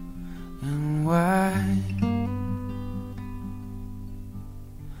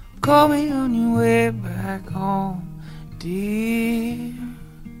 call me on your way back home, dear,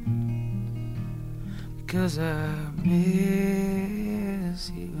 because I miss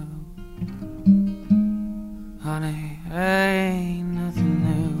you. Honey, ain't nothing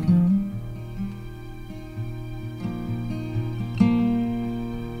new.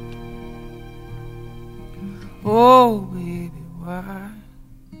 Oh, baby, why?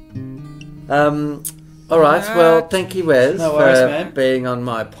 All right. Well, thank you, Wes, No worries, for man. being on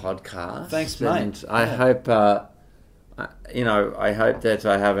my podcast. Thanks, mate. And I hope, I hope that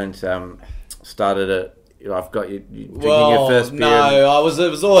I haven't started it. I've got you drinking your first beer. No, it was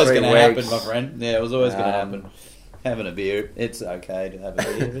always 3 going to happen, weeks. my friend. Yeah, it was always going to happen. Having a beer, it's okay to have a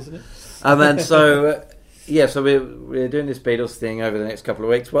beer, isn't it? And so we're doing this Beatles thing over the next couple of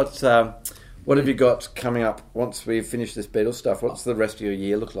weeks. What have you got coming up once we finish this Beatles stuff? What's the rest of your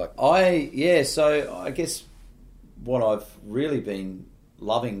year look like? So I guess what I've really been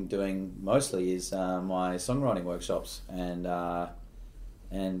loving doing mostly is my songwriting workshops, and I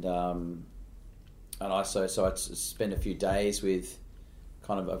spend a few days with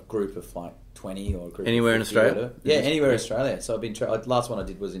kind of a group of like 20 or a group Anywhere of in 50 or Australia? whatever. Yeah, anywhere in Australia. So I've been last one I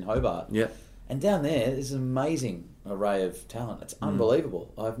did was in Hobart. Yeah. And down there, there's amazing array of talent. It's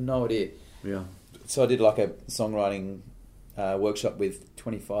unbelievable. I have no idea. Yeah. So I did like a songwriting workshop with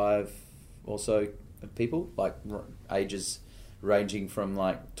 25 or so people, like ages ranging from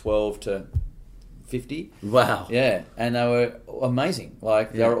like 12 to 50. Wow. Yeah, and they were amazing.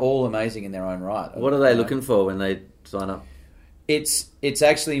 Like they were all amazing in their own right. What are they looking for when they sign up? It's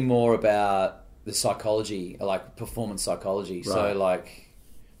actually more about the psychology, like performance psychology. Right. So like,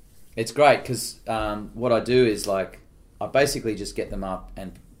 it's great because what I do is like I basically just get them up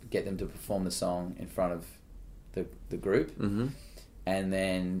and get them to perform the song in front of the group, and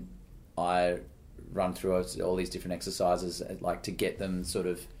then I run through all these different exercises, like to get them sort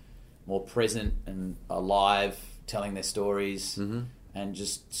of more present and alive, telling their stories, and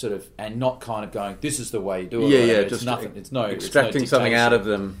just sort of, and not kind of going, this is the way you do it. Yeah, or whatever. yeah, It's just nothing. It's no extracting it's no something out of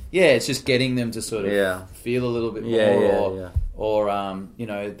them. Yeah, it's just getting them to sort of feel a little bit more, or you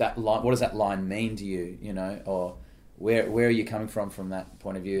know, that line. What does that line mean to you? You know, or where are you coming from that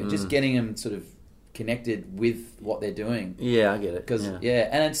point of view? Just getting them sort of connected with what they're doing. Yeah, I get it. Because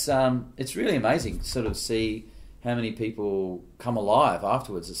and it's really amazing to sort of see how many people come alive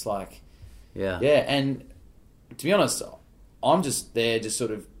afterwards. It's like, and to be honest, I'm just there, just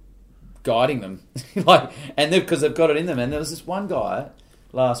sort of guiding them, like, and because they've got it in them. And there was this one guy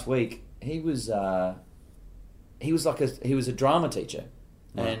last week. He was a drama teacher,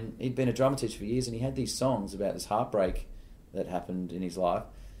 and he'd been a drama teacher for years. And he had these songs about this heartbreak that happened in his life.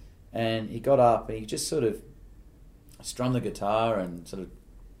 And he got up and he just sort of strummed the guitar and sort of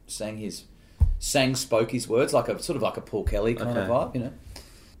spoke his words like a Paul Kelly kind of vibe, you know.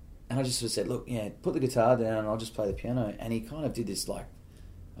 And I just sort of said, look, put the guitar down and I'll just play the piano. And he kind of did this like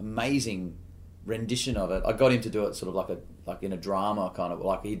amazing rendition of it. I got him to do it sort of like in a drama kind of,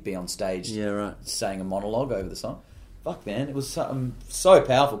 like he'd be on stage, saying a monologue over the song. Fuck, man, it was something so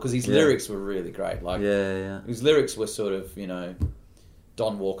powerful because his lyrics were really great. Like, his lyrics were sort of, you know,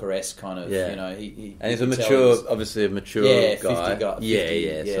 Don Walker-esque kind of, you know. He and he's obviously a mature guy. 50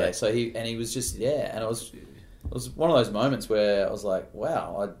 guy. So he was just, and it was one of those moments where I was like,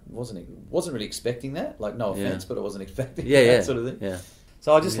 wow, I wasn't really expecting that. Like, no offense, but I wasn't expecting that sort of thing. Yeah.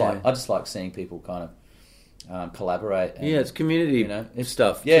 So I just like seeing people kind of collaborate. And, it's community, you know,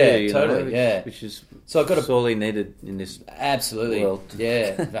 stuff. Yeah, too, totally. Which is so I've got sorely needed in this world.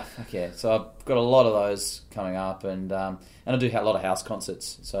 Yeah. So I've got a lot of those coming up, and I do a lot of house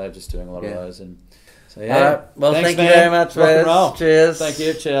concerts. So I'm just doing a lot of those, and so Well, thanks, thank you man. very much, Rock and roll. Cheers. Thank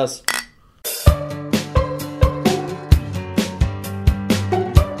you. Cheers.